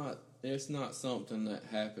 it's not something that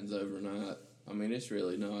happens overnight. I mean, it's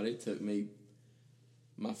really not. It took me...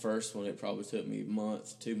 My first one, it probably took me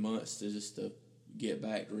 2 months to get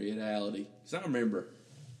back to reality. Because I remember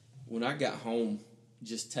when I got home,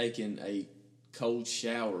 just taking a cold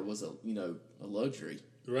shower was a luxury.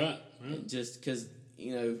 Right. Just because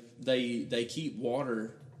they keep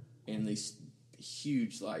water in these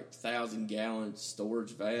huge 1,000-gallon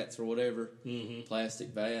storage vats or whatever, plastic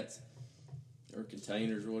vats or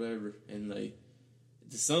containers or whatever, and the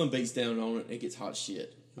sun beats down on it, and it gets hot as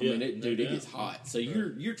shit. I mean, it gets hot. So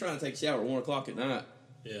you're trying to take a shower at 1 o'clock at night.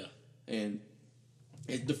 Yeah. And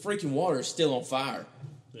the freaking water is still on fire.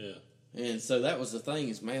 Yeah. And so that was the thing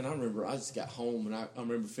is, man, I remember I just got home and I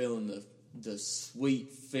remember feeling the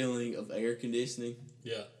sweet feeling of air conditioning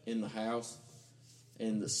in the house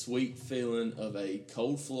and the sweet feeling of a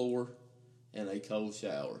cold floor and a cold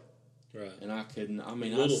shower. Right. And I couldn't,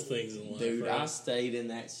 things in life, dude, right? I stayed in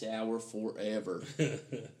that shower forever.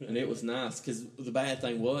 And it was nice because the bad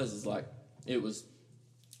thing was it was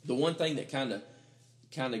the one thing that kind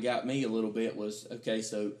of got me a little bit was, okay,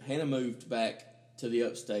 so Hannah moved back to the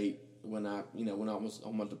upstate when I was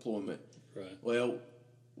on my deployment. Right. Well,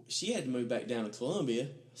 she had to move back down to Columbia.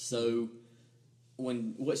 So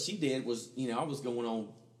what she did was, I was going on,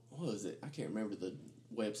 what was it? I can't remember the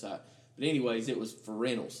website. But anyways, it was for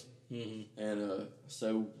rentals. Mm-hmm. And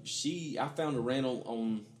so I found a rental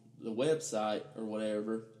on the website or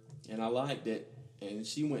whatever, and I liked it. And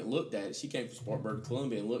she went and looked at it. She came from Spartanburg,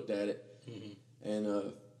 Columbia, and looked at it. Mm-hmm.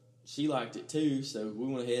 And she liked it too, so we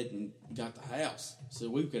went ahead and got the house. So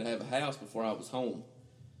we could have a house before I was home.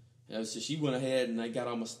 So she went ahead and they got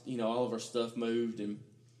all of our stuff moved, and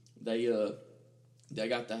they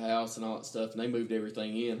got the house and all that stuff, and they moved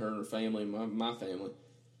everything in, her and her family and my family.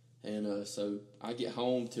 And so I get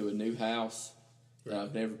home to a new house that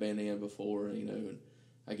I've never been in before, and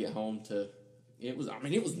I get home to it was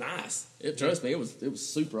nice. Trust me, it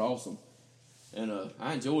was super awesome, and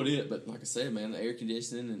I enjoyed it. But like I said, man, the air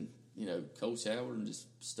conditioning and cold shower and just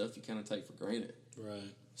stuff you kind of take for granted.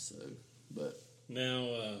 Right. So, but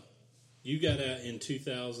now you got out in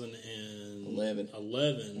 2011.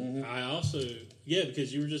 Mm-hmm. I also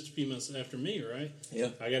because you were just a few months after me, right? Yeah.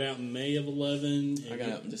 I got out in May of 11. I got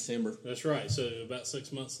out in December. That's right. So about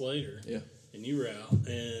 6 months later. Yeah. And you were out,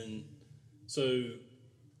 and So,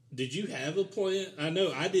 did you have a plan? I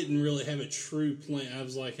know I didn't really have a true plan. I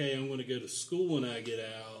was like, hey, I'm going to go to school when I get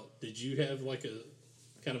out. Did you have like a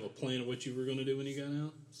kind of a plan of what you were going to do when you got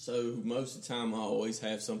out? So most of the time I always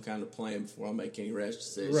have some kind of plan before I make any rash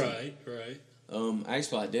decision. Right.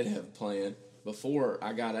 Actually, I did have a plan. Before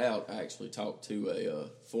I got out, I actually talked to a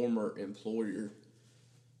former employer,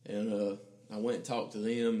 and I went and talked to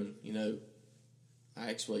them, and, I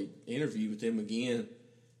actually interviewed with them again,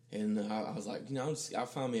 and I was like, I'll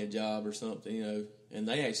find me a job or something, and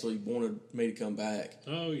they actually wanted me to come back.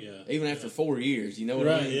 Oh, yeah. Even after 4 years, you know what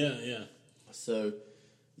I mean? Right, yeah. So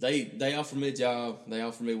they offered me a job. They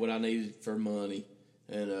offered me what I needed for money,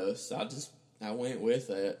 and so I went with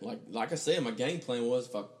that. Like I said, my game plan was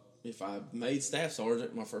if I made staff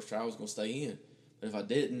sergeant, my first trial was going to stay in. But if I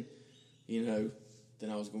didn't, then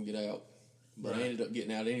I was going to get out. But I ended up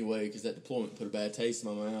getting out anyway because that deployment put a bad taste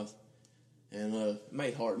in my mouth, and made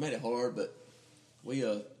it hard. But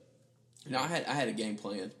I had a game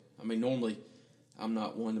plan. I mean, normally I'm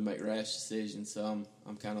not one to make rash decisions, so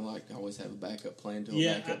I'm kind of like I always have a backup plan to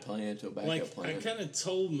a backup plan to a backup plan. I kind of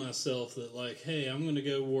told myself that hey, I'm going to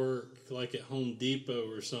go work like at Home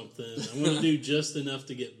Depot or something. I'm going to do just enough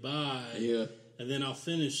to get by, and then I'll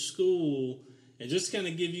finish school. And just kind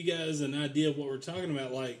of give you guys an idea of what we're talking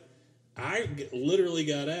about, I literally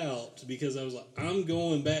got out because I was like, I'm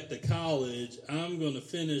going back to college. I'm going to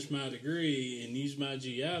finish my degree and use my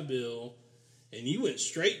GI Bill. And you went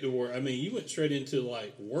straight to work. I mean, you went straight into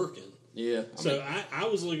working. Yeah. I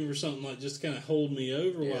was looking for something just to kind of hold me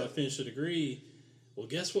over while I finished the degree. Well,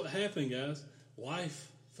 guess what happened, guys?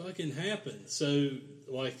 Life fucking happened. So,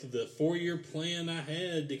 the 4-year plan I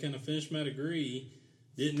had to kind of finish my degree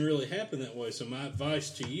didn't really happen that way. So my advice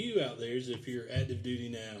to you out there is if you're active duty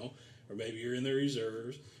now, or maybe you're in the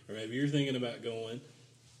reserves, or maybe you're thinking about going,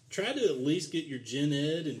 try to at least get your gen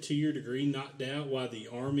ed and 2-year degree knocked out while the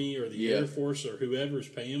Army or the Air Force or whoever's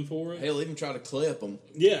paying for it. Hell, even try to clip them.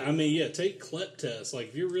 Yeah, take CLEP tests.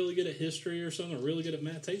 If you're really good at history or something, or really good at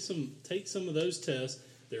math, take some of those tests.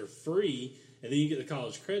 They're free, and then you get the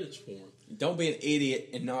college credits for them. Don't be an idiot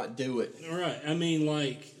and not do it. All right.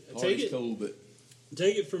 Cool, but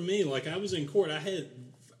take it from me. I was in court. I had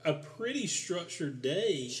a pretty structured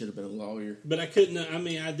day. Should have been a lawyer. But I couldn't.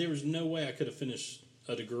 There was no way I could have finished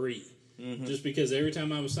a degree. Mm-hmm. Just because every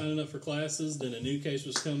time I was signing up for classes, then a new case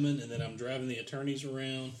was coming, and then I'm driving the attorneys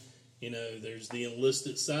around. There's the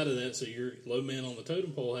enlisted side of that, so you're low man on the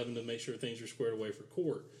totem pole having to make sure things are squared away for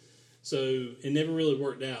court. So it never really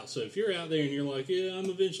worked out. So if you're out there and you're like, yeah, I'm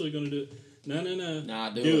eventually going to do it. No. Nah,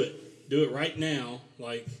 do it. Do it right now.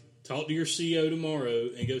 Talk to your CO tomorrow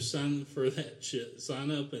and go sign for that shit. Sign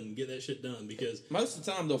up and get that shit done, because most of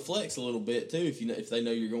the time they'll flex a little bit too if they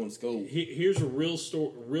know you're going to school. Here's a real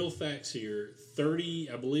facts here.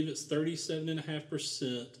 I believe it's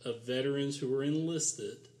 37.5% of veterans who are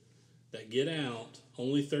enlisted that get out.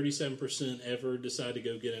 Only 37% ever decide to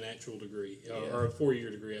go get an actual degree or a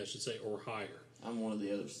 4-year degree, I should say, or higher. I'm one of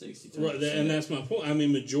the other 62%. Right, and that's my point.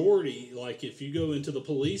 majority, if you go into the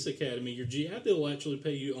police academy, your GI Bill will actually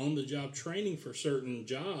pay you on-the-job training for certain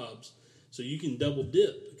jobs, so you can double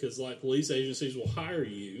dip, because, police agencies will hire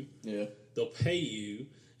you, they'll pay you,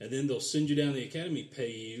 and then they'll send you down to the academy, pay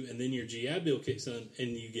you, and then your GI Bill kicks in, and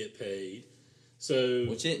you get paid. So,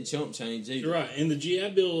 which isn't chump change either. Right, and the GI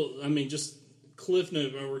Bill, just cliff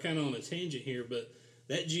note, we're kind of on a tangent here, but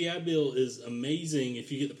that GI Bill is amazing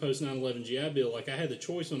if you get the post 9/11 GI Bill. I had the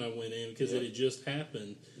choice when I went in because it had just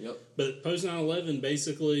happened. Yep. But post 9/11,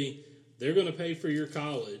 basically, they're going to pay for your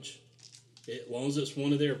college as long as it's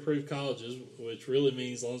one of their approved colleges, which really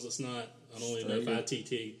means as long as it's not, I don't even know if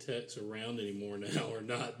ITT Tech's around anymore now or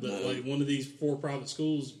not, but one of these for-profit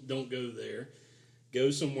schools, don't go there. Go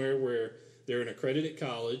somewhere where they're an accredited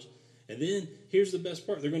college. And then, here's the best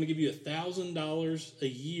part. They're going to give you $1,000 a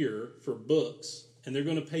year for books, and they're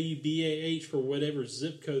going to pay you BAH for whatever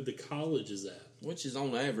zip code the college is at. Which is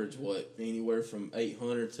on average, anywhere from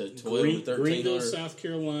 800 to 12 to 1300? Greenville, South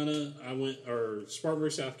Carolina, or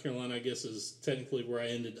Spartanburg, South Carolina, I guess is technically where I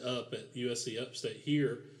ended up at USC Upstate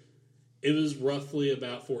here. It was roughly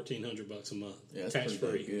about $1,400 a month. Yeah, that's tax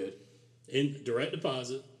pretty free. good. In direct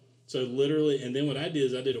deposit. So literally, and then what I did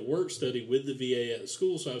is I did a work study with the VA at the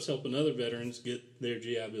school, so I was helping other veterans get their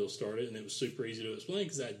GI Bill started, and it was super easy to explain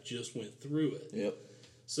because I just went through it. Yep.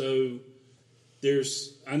 So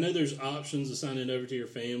I know there's options of signing over to your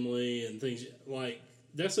family and things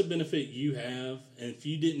that's a benefit you have, and if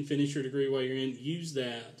you didn't finish your degree while you're in, use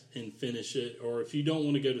that and finish it, or if you don't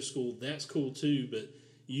want to go to school, that's cool too, but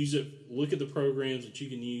use it. Look at the programs that you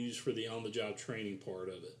can use for the on-the-job training part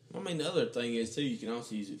of it. I mean, the other thing is, too, you can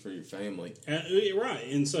also use it for your family. Right.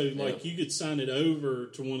 And so, like, you could sign it over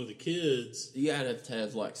to one of the kids. You got to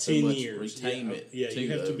have, like, so 10 much years. retainment. Yeah,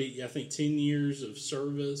 you have to be, I think, 10 years of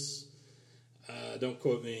service. Don't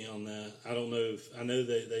quote me on that. I don't know I know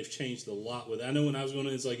they've changed a lot with it. I know when I was going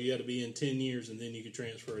in, it's like you got to be in 10 years and then you can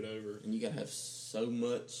transfer it over. And you got to have so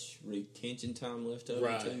much retention time left over,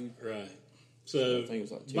 too. Right. So, I think it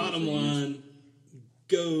was like 2 bottom line,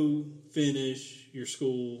 go finish your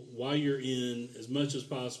school while you're in as much as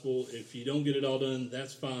possible. If you don't get it all done,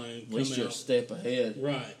 that's fine. At least you're a step ahead.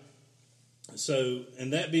 Right. So,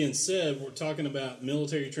 and that being said, we're talking about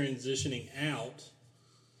military transitioning out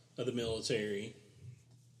of the military.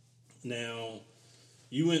 Now,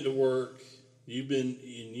 you went to work.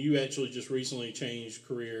 You actually just recently changed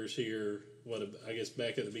careers here. I guess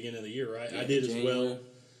back at the beginning of the year, right? Yeah, I did January. as well.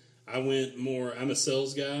 I went more. I'm a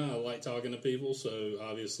sales guy. I like talking to people, so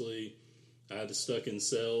obviously, I had to stuck in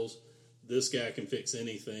sales. This guy can fix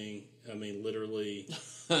anything. I mean, literally,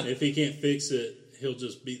 if he can't fix it, he'll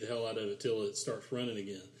just beat the hell out of it till it starts running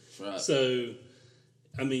again. Right. So,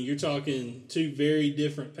 I mean, you're talking two very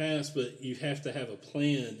different paths, but you have to have a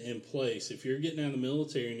plan in place. If you're getting out of the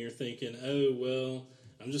military and you're thinking, oh, well,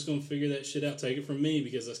 I'm just going to figure that shit out, take it from me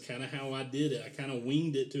because that's kind of how I did it. I kind of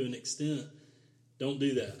winged it to an extent. Don't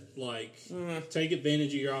do that. Like, take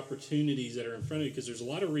advantage of your opportunities that are in front of you because there's a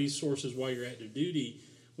lot of resources while you're active duty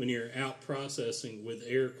when you're out processing with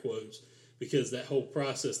air quotes because that whole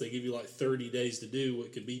process, they give you like 30 days to do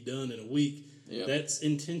what could be done in a week. Yep. That's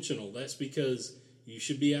intentional. That's because you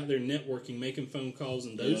should be out there networking, making phone calls,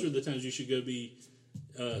 and those are the times you should go be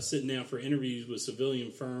sitting down for interviews with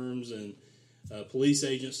civilian firms and police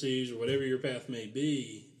agencies or whatever your path may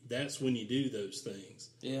be. That's when you do those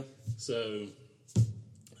things. Yeah. So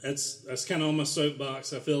that's kind of on my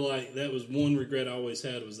soapbox. I feel like that was one regret I always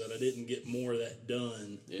had was that I didn't get more of that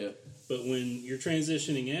done. Yeah. But when you're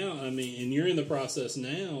transitioning out, I mean, and you're in the process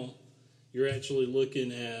now, you're actually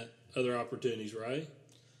looking at other opportunities, right?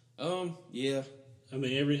 Yeah. I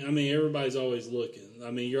mean, everybody's always looking.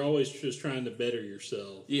 I mean, you're always just trying to better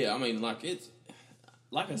yourself. Yeah, I mean, like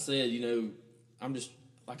I said, I'm just,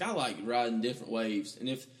 like, I like riding different waves. And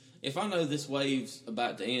if I know this wave's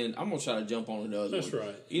about to end, I'm going to try to jump on another one. That's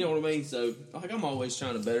right. You know what I mean? So, like, I'm always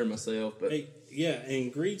trying to better myself. But Hey, yeah,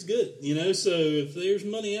 and greed's good, so if there's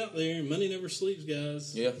money out there, money never sleeps,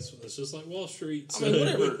 guys. Yeah. It's just like Wall Street. I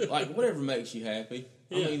mean, whatever makes you happy.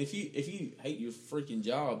 Yeah. I mean, if you hate your freaking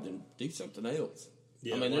job, then do something else.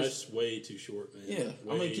 Yeah, I mean, life's way too short, man. Yeah,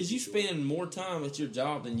 I mean, because you spend more time at your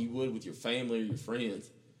job than you would with your family or your friends.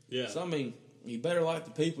 Yeah. So, I mean, you better like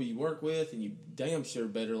the people you work with, and you damn sure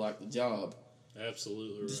better like the job.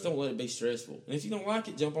 Absolutely Just right. don't let it be stressful. And if you don't like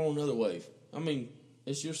it, jump on another wave. I mean,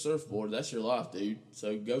 it's your surfboard. That's your life, dude.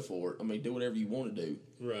 So go for it. I mean, do whatever you want to do.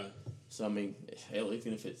 Right. So, I mean, hell,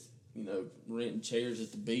 even if it's, renting chairs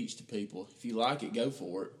at the beach to people, if you like it, go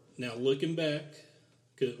for it. Now, looking back,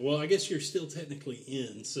 well, I guess you're still technically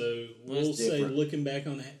in, so we'll say different. looking back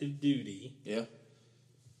on active duty, Yeah.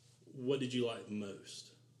 what did you like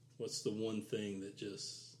most? What's the one thing that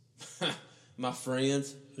just... My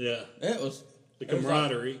friends. Yeah. It was... The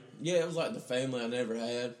camaraderie. It was like the family I never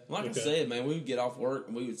had. Like I said, man, we would get off work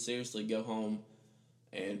and we would seriously go home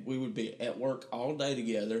and we would be at work all day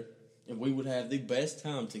together and we would have the best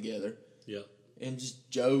time together. Yeah. And just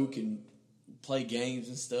joke and play games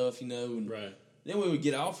and stuff, and Right. then we would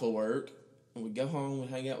get off of work and we'd go home and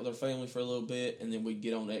hang out with our family for a little bit and then we'd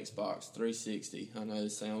get on Xbox 360. I know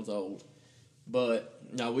this sounds old. But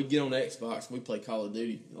no, we'd get on Xbox and we'd play Call of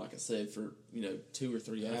Duty, like I said, for 2 or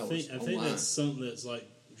 3 hours. I think that's something that's like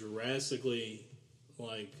drastically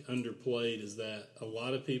like underplayed is that a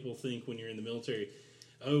lot of people think when you're in the military,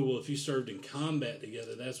 oh well, if you served in combat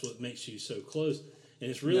together, that's what makes you so close, and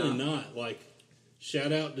it's really not. Like,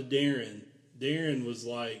 shout out to Darren. Darren was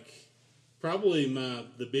like probably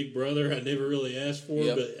the big brother I never really asked for,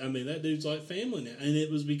 but I mean that dude's like family now, and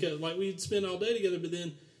it was because like we'd spend all day together, but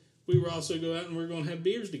then we were also go out and we were going to have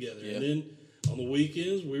beers together. And then on the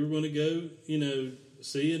weekends, we were going to go,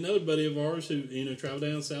 see another buddy of ours who, traveled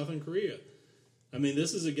down south in Korea. I mean,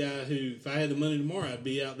 this is a guy who, if I had the money tomorrow, I'd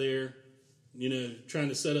be out there, trying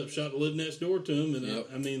to set up shop to live next door to him. And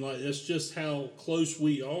I mean, like, that's just how close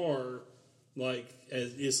we are. Like,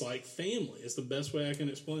 it's like family. It's the best way I can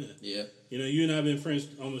explain it. Yeah. You and I have been friends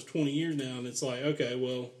almost 20 years now, and it's like, okay,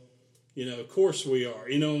 well, of course we are.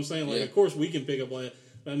 You know what I'm saying? Like, of course we can pick up like that.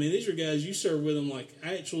 I mean, these are guys you serve with them. Like,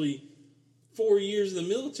 actually, 4 years in the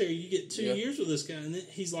military, you get 2 years with this guy, and then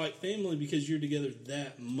he's like family because you're together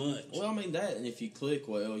that much. Well, I mean that, and if you click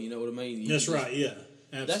well, you know what I mean. That's right. Yeah.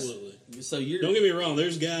 absolutely. So you're don't get me wrong.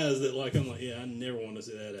 There's guys that I'm like, yeah, I never want to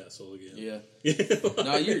see that asshole again. Yeah.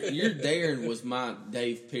 No, your Darren was my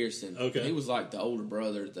Dave Pearson. Okay. He was like the older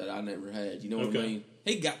brother that I never had. You know what I mean?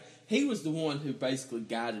 He was the one who basically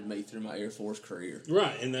guided me through my Air Force career.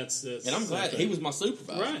 Right, and that's and I'm glad he was my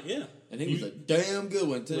supervisor. Right, yeah. And he was a damn good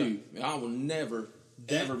one too. Right. I will never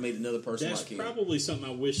ever meet another person like him. That's probably something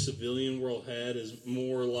I wish civilian world had, is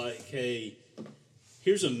more like, hey,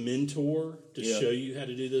 here's a mentor to show you how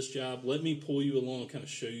to do this job. Let me pull you along and kind of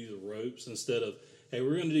show you the ropes, instead of, hey,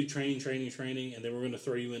 we're going to do training, and then we're going to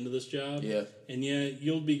throw you into this job. Yeah. And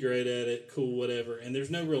you'll be great at it, cool, whatever. And there's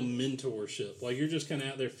no real mentorship. Like, you're just kind of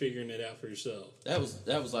out there figuring it out for yourself. That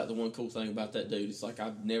was like the one cool thing about that dude. It's like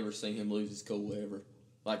I've never seen him lose his cool ever.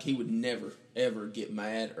 Like, he would never, ever get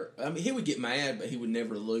mad. He would get mad, but he would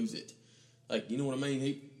never lose it. Like, you know what I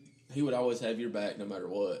mean? He would always have your back no matter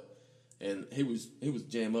what. And he was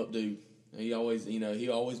jam up dude. He always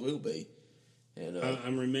will be. And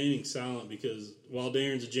I'm remaining silent because while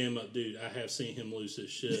Darren's a jam up dude, I have seen him lose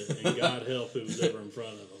his shit, and God help who was ever in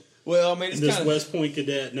front of him. Well, I mean, this West Point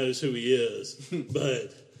cadet knows who he is,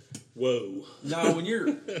 but whoa. No, when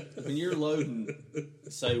you're loading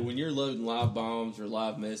live bombs or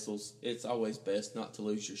live missiles, it's always best not to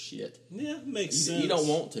lose your shit. Yeah, it makes sense. You don't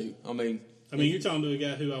want to. I mean, you're talking to a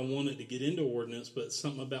guy who I wanted to get into ordnance, but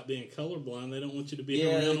something about being colorblind, they don't want you to be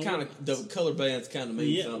around. Yeah, the color bands kind of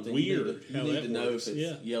mean something. Weird. You need to know if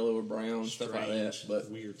it's yellow or brown, stuff like that.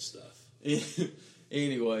 But weird stuff.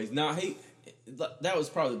 Anyways, that was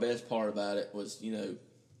probably the best part about it was, the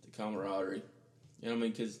camaraderie. You know what I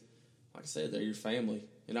mean? Because, like I said, they're your family.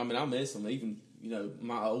 And I mean, I miss them. Even,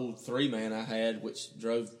 my old 3-man I had, which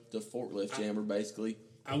drove the forklift jammer, basically.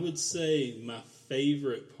 I would say my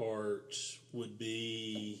favorite part would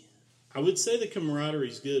be, I would say the camaraderie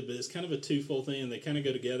is good, but it's kind of a twofold thing, and they kind of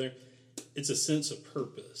go together. It's a sense of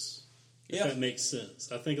purpose, if that makes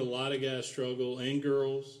sense. I think a lot of guys struggle, and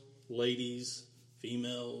girls, ladies,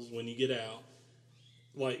 females, when you get out,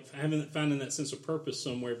 like finding that sense of purpose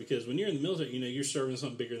somewhere, because when you're in the military, you're serving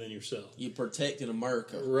something bigger than yourself. You're protecting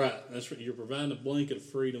America. Right. That's right. You're providing a blanket of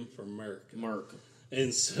freedom for America.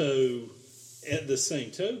 And so, at the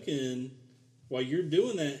same token, while you're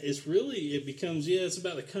doing that, it becomes, it's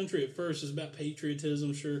about the country at first. It's about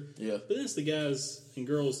patriotism, sure. Yeah. But then it's the guys and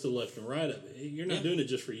girls to the left and right of it. You're not doing it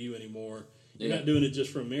just for you anymore. You're not doing it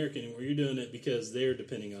just for America anymore. You're doing it because they're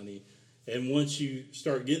depending on you. And once you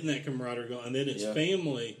start getting that camaraderie going, and then it's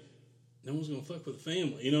family, no one's going to fuck with the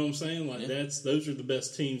family. You know what I'm saying? Like, those are the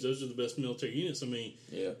best teams. Those are the best military units. I mean,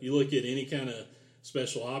 you look at any kind of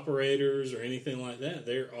special operators or anything like that,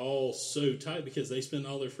 they're all so tight because they spend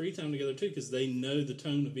all their free time together too, because they know the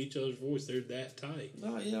tone of each other's voice. They're that tight.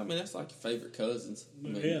 Oh yeah, I mean, that's like your favorite cousins,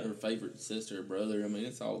 or favorite sister or brother. I mean,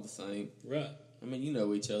 it's all the same. Right. I mean, you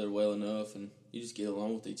know each other well enough, and you just get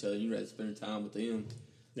along with each other. You'd rather spend time with them.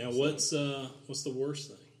 Now, what's the worst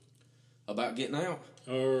thing about getting out?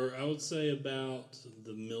 Or I would say about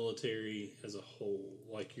the military as a whole,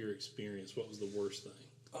 like your experience. What was the worst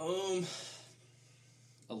thing?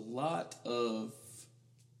 A lot of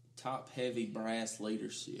top-heavy brass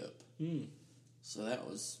leadership. So that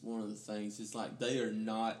was one of the things. It's like they are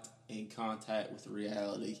not in contact with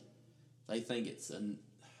reality. They think it's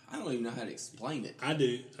I don't even know how to explain it. I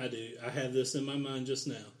do. I have this in my mind just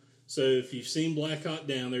now. So if you've seen Black Hawk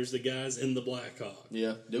Down, there's the guys in the Black Hawk.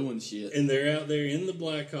 Yeah, doing shit. And they're out there in the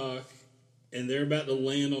Black Hawk, and they're about to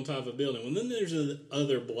land on top of a building. Well, then there's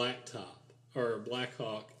another Black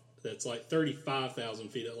Hawk that's like 35,000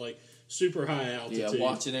 feet up, like super high altitude. Yeah,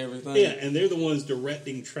 watching everything. Yeah, and they're the ones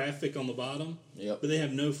directing traffic on the bottom. Yep. But they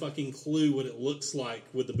have no fucking clue what it looks like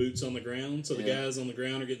with the boots on the ground. So the guys on the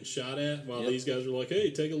ground are getting shot at while these guys are like,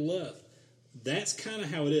 hey, take a left. That's kind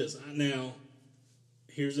of how it is. Now,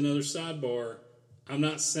 here's another sidebar. I'm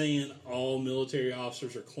not saying all military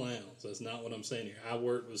officers are clowns. That's not what I'm saying here. I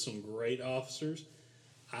worked with some great officers.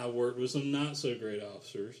 I worked with some not so great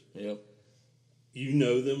officers. Yep. You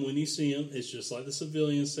know them when you see them. It's just like the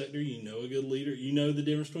civilian sector. You know a good leader. You know the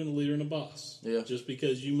difference between a leader and a boss. Yeah. Just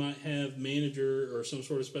because you might have manager or some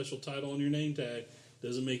sort of special title on your name tag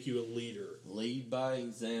doesn't make you a leader. Lead by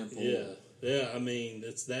example. Yeah. I mean,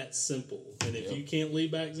 it's that simple. And if you can't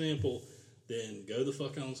lead by example, then go the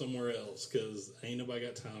fuck on somewhere else, because ain't nobody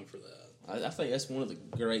got time for that. I think that's one of the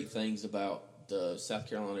great things about the South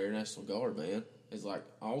Carolina Air National Guard, man. Is like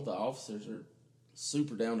all the officers are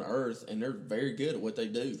super down to earth, and they're very good at what they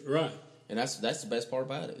do. Right. And that's the best part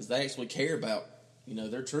about it, is they actually care about,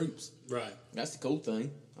 their troops. Right. That's the cool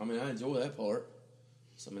thing. I mean, I enjoy that part.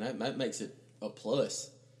 So, I mean, that makes it a plus.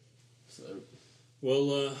 So, well,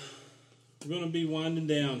 we're going to be winding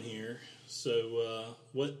down here. So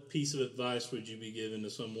what piece of advice would you be giving to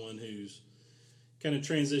someone who's kind of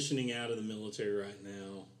transitioning out of the military right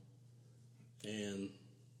now and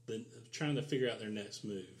then trying to figure out their next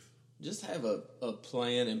move? Just have a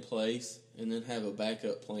plan in place and then have a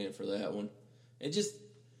backup plan for that one. And just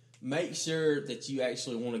make sure that you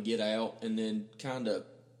actually want to get out and then kind of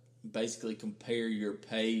basically compare your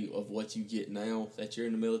pay of what you get now that you're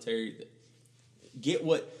in the military.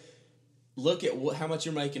 Look at how much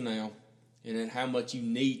you're making now and then how much you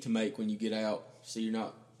need to make when you get out so you're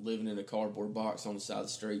not living in a cardboard box on the side of the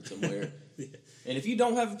street somewhere. Yeah. And if you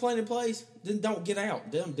don't have a plan in place, then don't get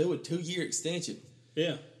out. Then do a 2-year extension.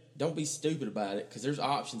 Yeah. Don't be stupid about it because there's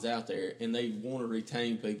options out there and they want to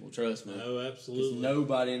retain people, trust me. Oh, absolutely.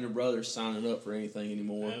 Nobody and their brother's signing up for anything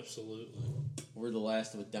anymore. Absolutely. We're the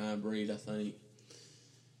last of a dying breed, I think.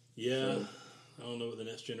 Yeah. So, I don't know what the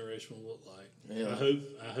next generation will look like. Yeah.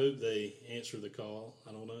 I hope they answer the call.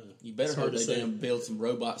 I don't know. You better hope they damn build some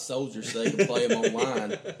robot soldiers so they can play them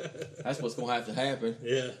online. That's what's going to have to happen.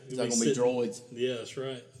 Yeah. It's not going to be droids. Yeah, that's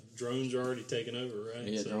right. Drones are already taking over, right?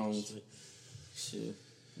 Yeah, drones. Shit.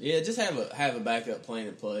 Yeah, just have a backup plan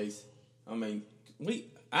in place. I mean,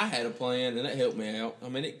 I had a plan and that helped me out. I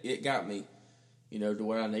mean, it got me, to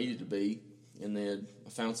where I needed to be. And then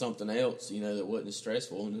I found something else, that wasn't as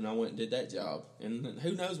stressful, and then I went and did that job. And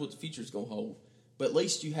who knows what the future's going to hold. But at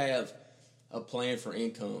least you have a plan for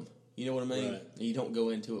income. You know what I mean? Right. And you don't go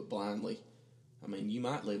into it blindly. I mean, you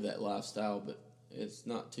might live that lifestyle, but it's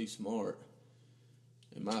not too smart,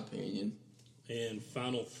 in my opinion. And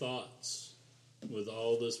final thoughts with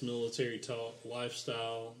all this military talk,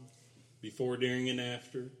 lifestyle, before, during, and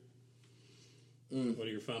after. What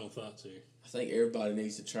are your final thoughts here? I think everybody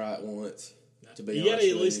needs to try it once. To be you got to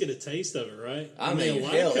at least get a taste of it, right? I mean,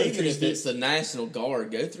 hell, even if it's the National Guard,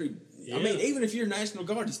 go through. Yeah. I mean, even if you're National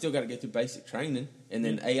Guard, you still got to go through basic training and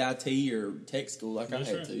then AIT or tech school, like that's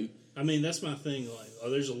I had right. to. I mean, that's my thing.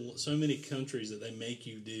 Like, there's so many countries that they make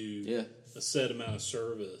you do a set amount of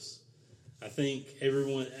service. I think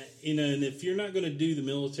everyone, and if you're not going to do the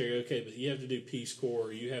military, okay, but you have to do Peace Corps,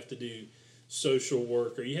 or you have to do social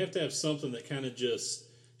work, or you have to have something that kind of just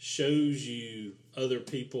shows you other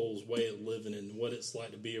people's way of living and what it's like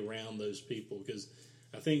to be around those people. Because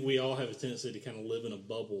I think we all have a tendency to kind of live in a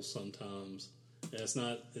bubble sometimes. And it's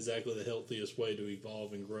not exactly the healthiest way to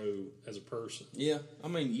evolve and grow as a person. Yeah, I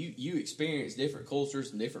mean, you experience different cultures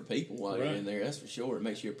and different people while you're in there. That's for sure. It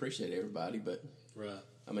makes you appreciate everybody. But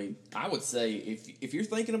I mean, I would say if you're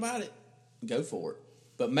thinking about it, go for it.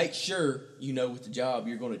 But make sure you know what the job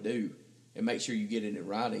you're going to do, and make sure you get it in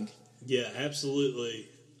writing. Yeah, absolutely.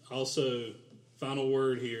 Also, final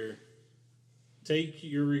word here. Take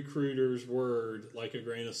your recruiter's word like a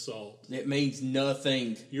grain of salt. It means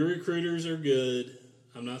nothing. Your recruiters are good.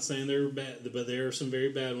 I'm not saying they're bad, but there are some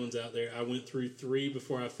very bad ones out there. I went through 3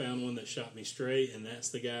 before I found one that shot me straight, and that's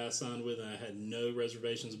the guy I signed with, and I had no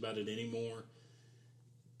reservations about it anymore.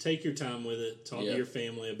 Take your time with it. Talk to your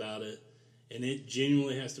family about it. And it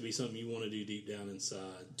genuinely has to be something you want to do deep down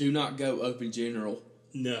inside. Do not go open general.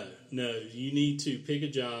 No. You need to pick a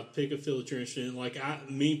job, pick a field that you're interested in. Like,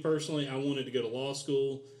 me personally, I wanted to go to law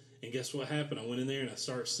school, and guess what happened? I went in there and I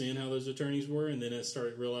started seeing how those attorneys were, and then I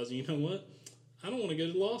started realizing, you know what? I don't want to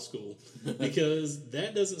go to law school because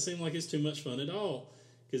that doesn't seem like it's too much fun at all.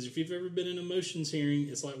 Because if you've ever been in a motions hearing,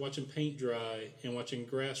 it's like watching paint dry and watching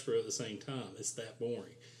grass grow at the same time. It's that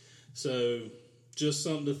boring. So just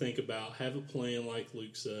something to think about. Have a plan, like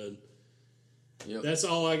Luke said. Yep. That's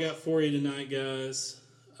all I got for you tonight, guys.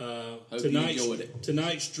 Hope you enjoyed it.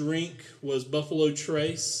 Tonight's drink was Buffalo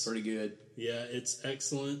Trace. Pretty good. Yeah, it's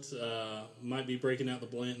excellent. Might be breaking out the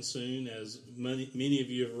Blanton soon, as many of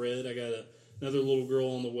you have read. I got another little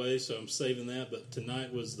girl on the way, so I'm saving that. But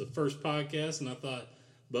tonight was the first podcast, and I thought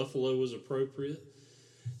Buffalo was appropriate.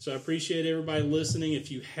 So I appreciate everybody listening. If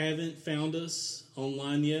you haven't found us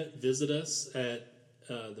online yet, visit us at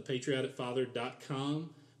thepatrioticfather.com.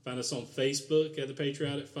 Find us on Facebook at The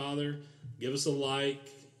Patriotic Father. Give us a like.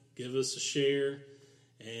 Give us a share.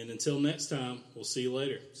 And until next time, we'll see you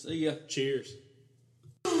later. See ya. Cheers.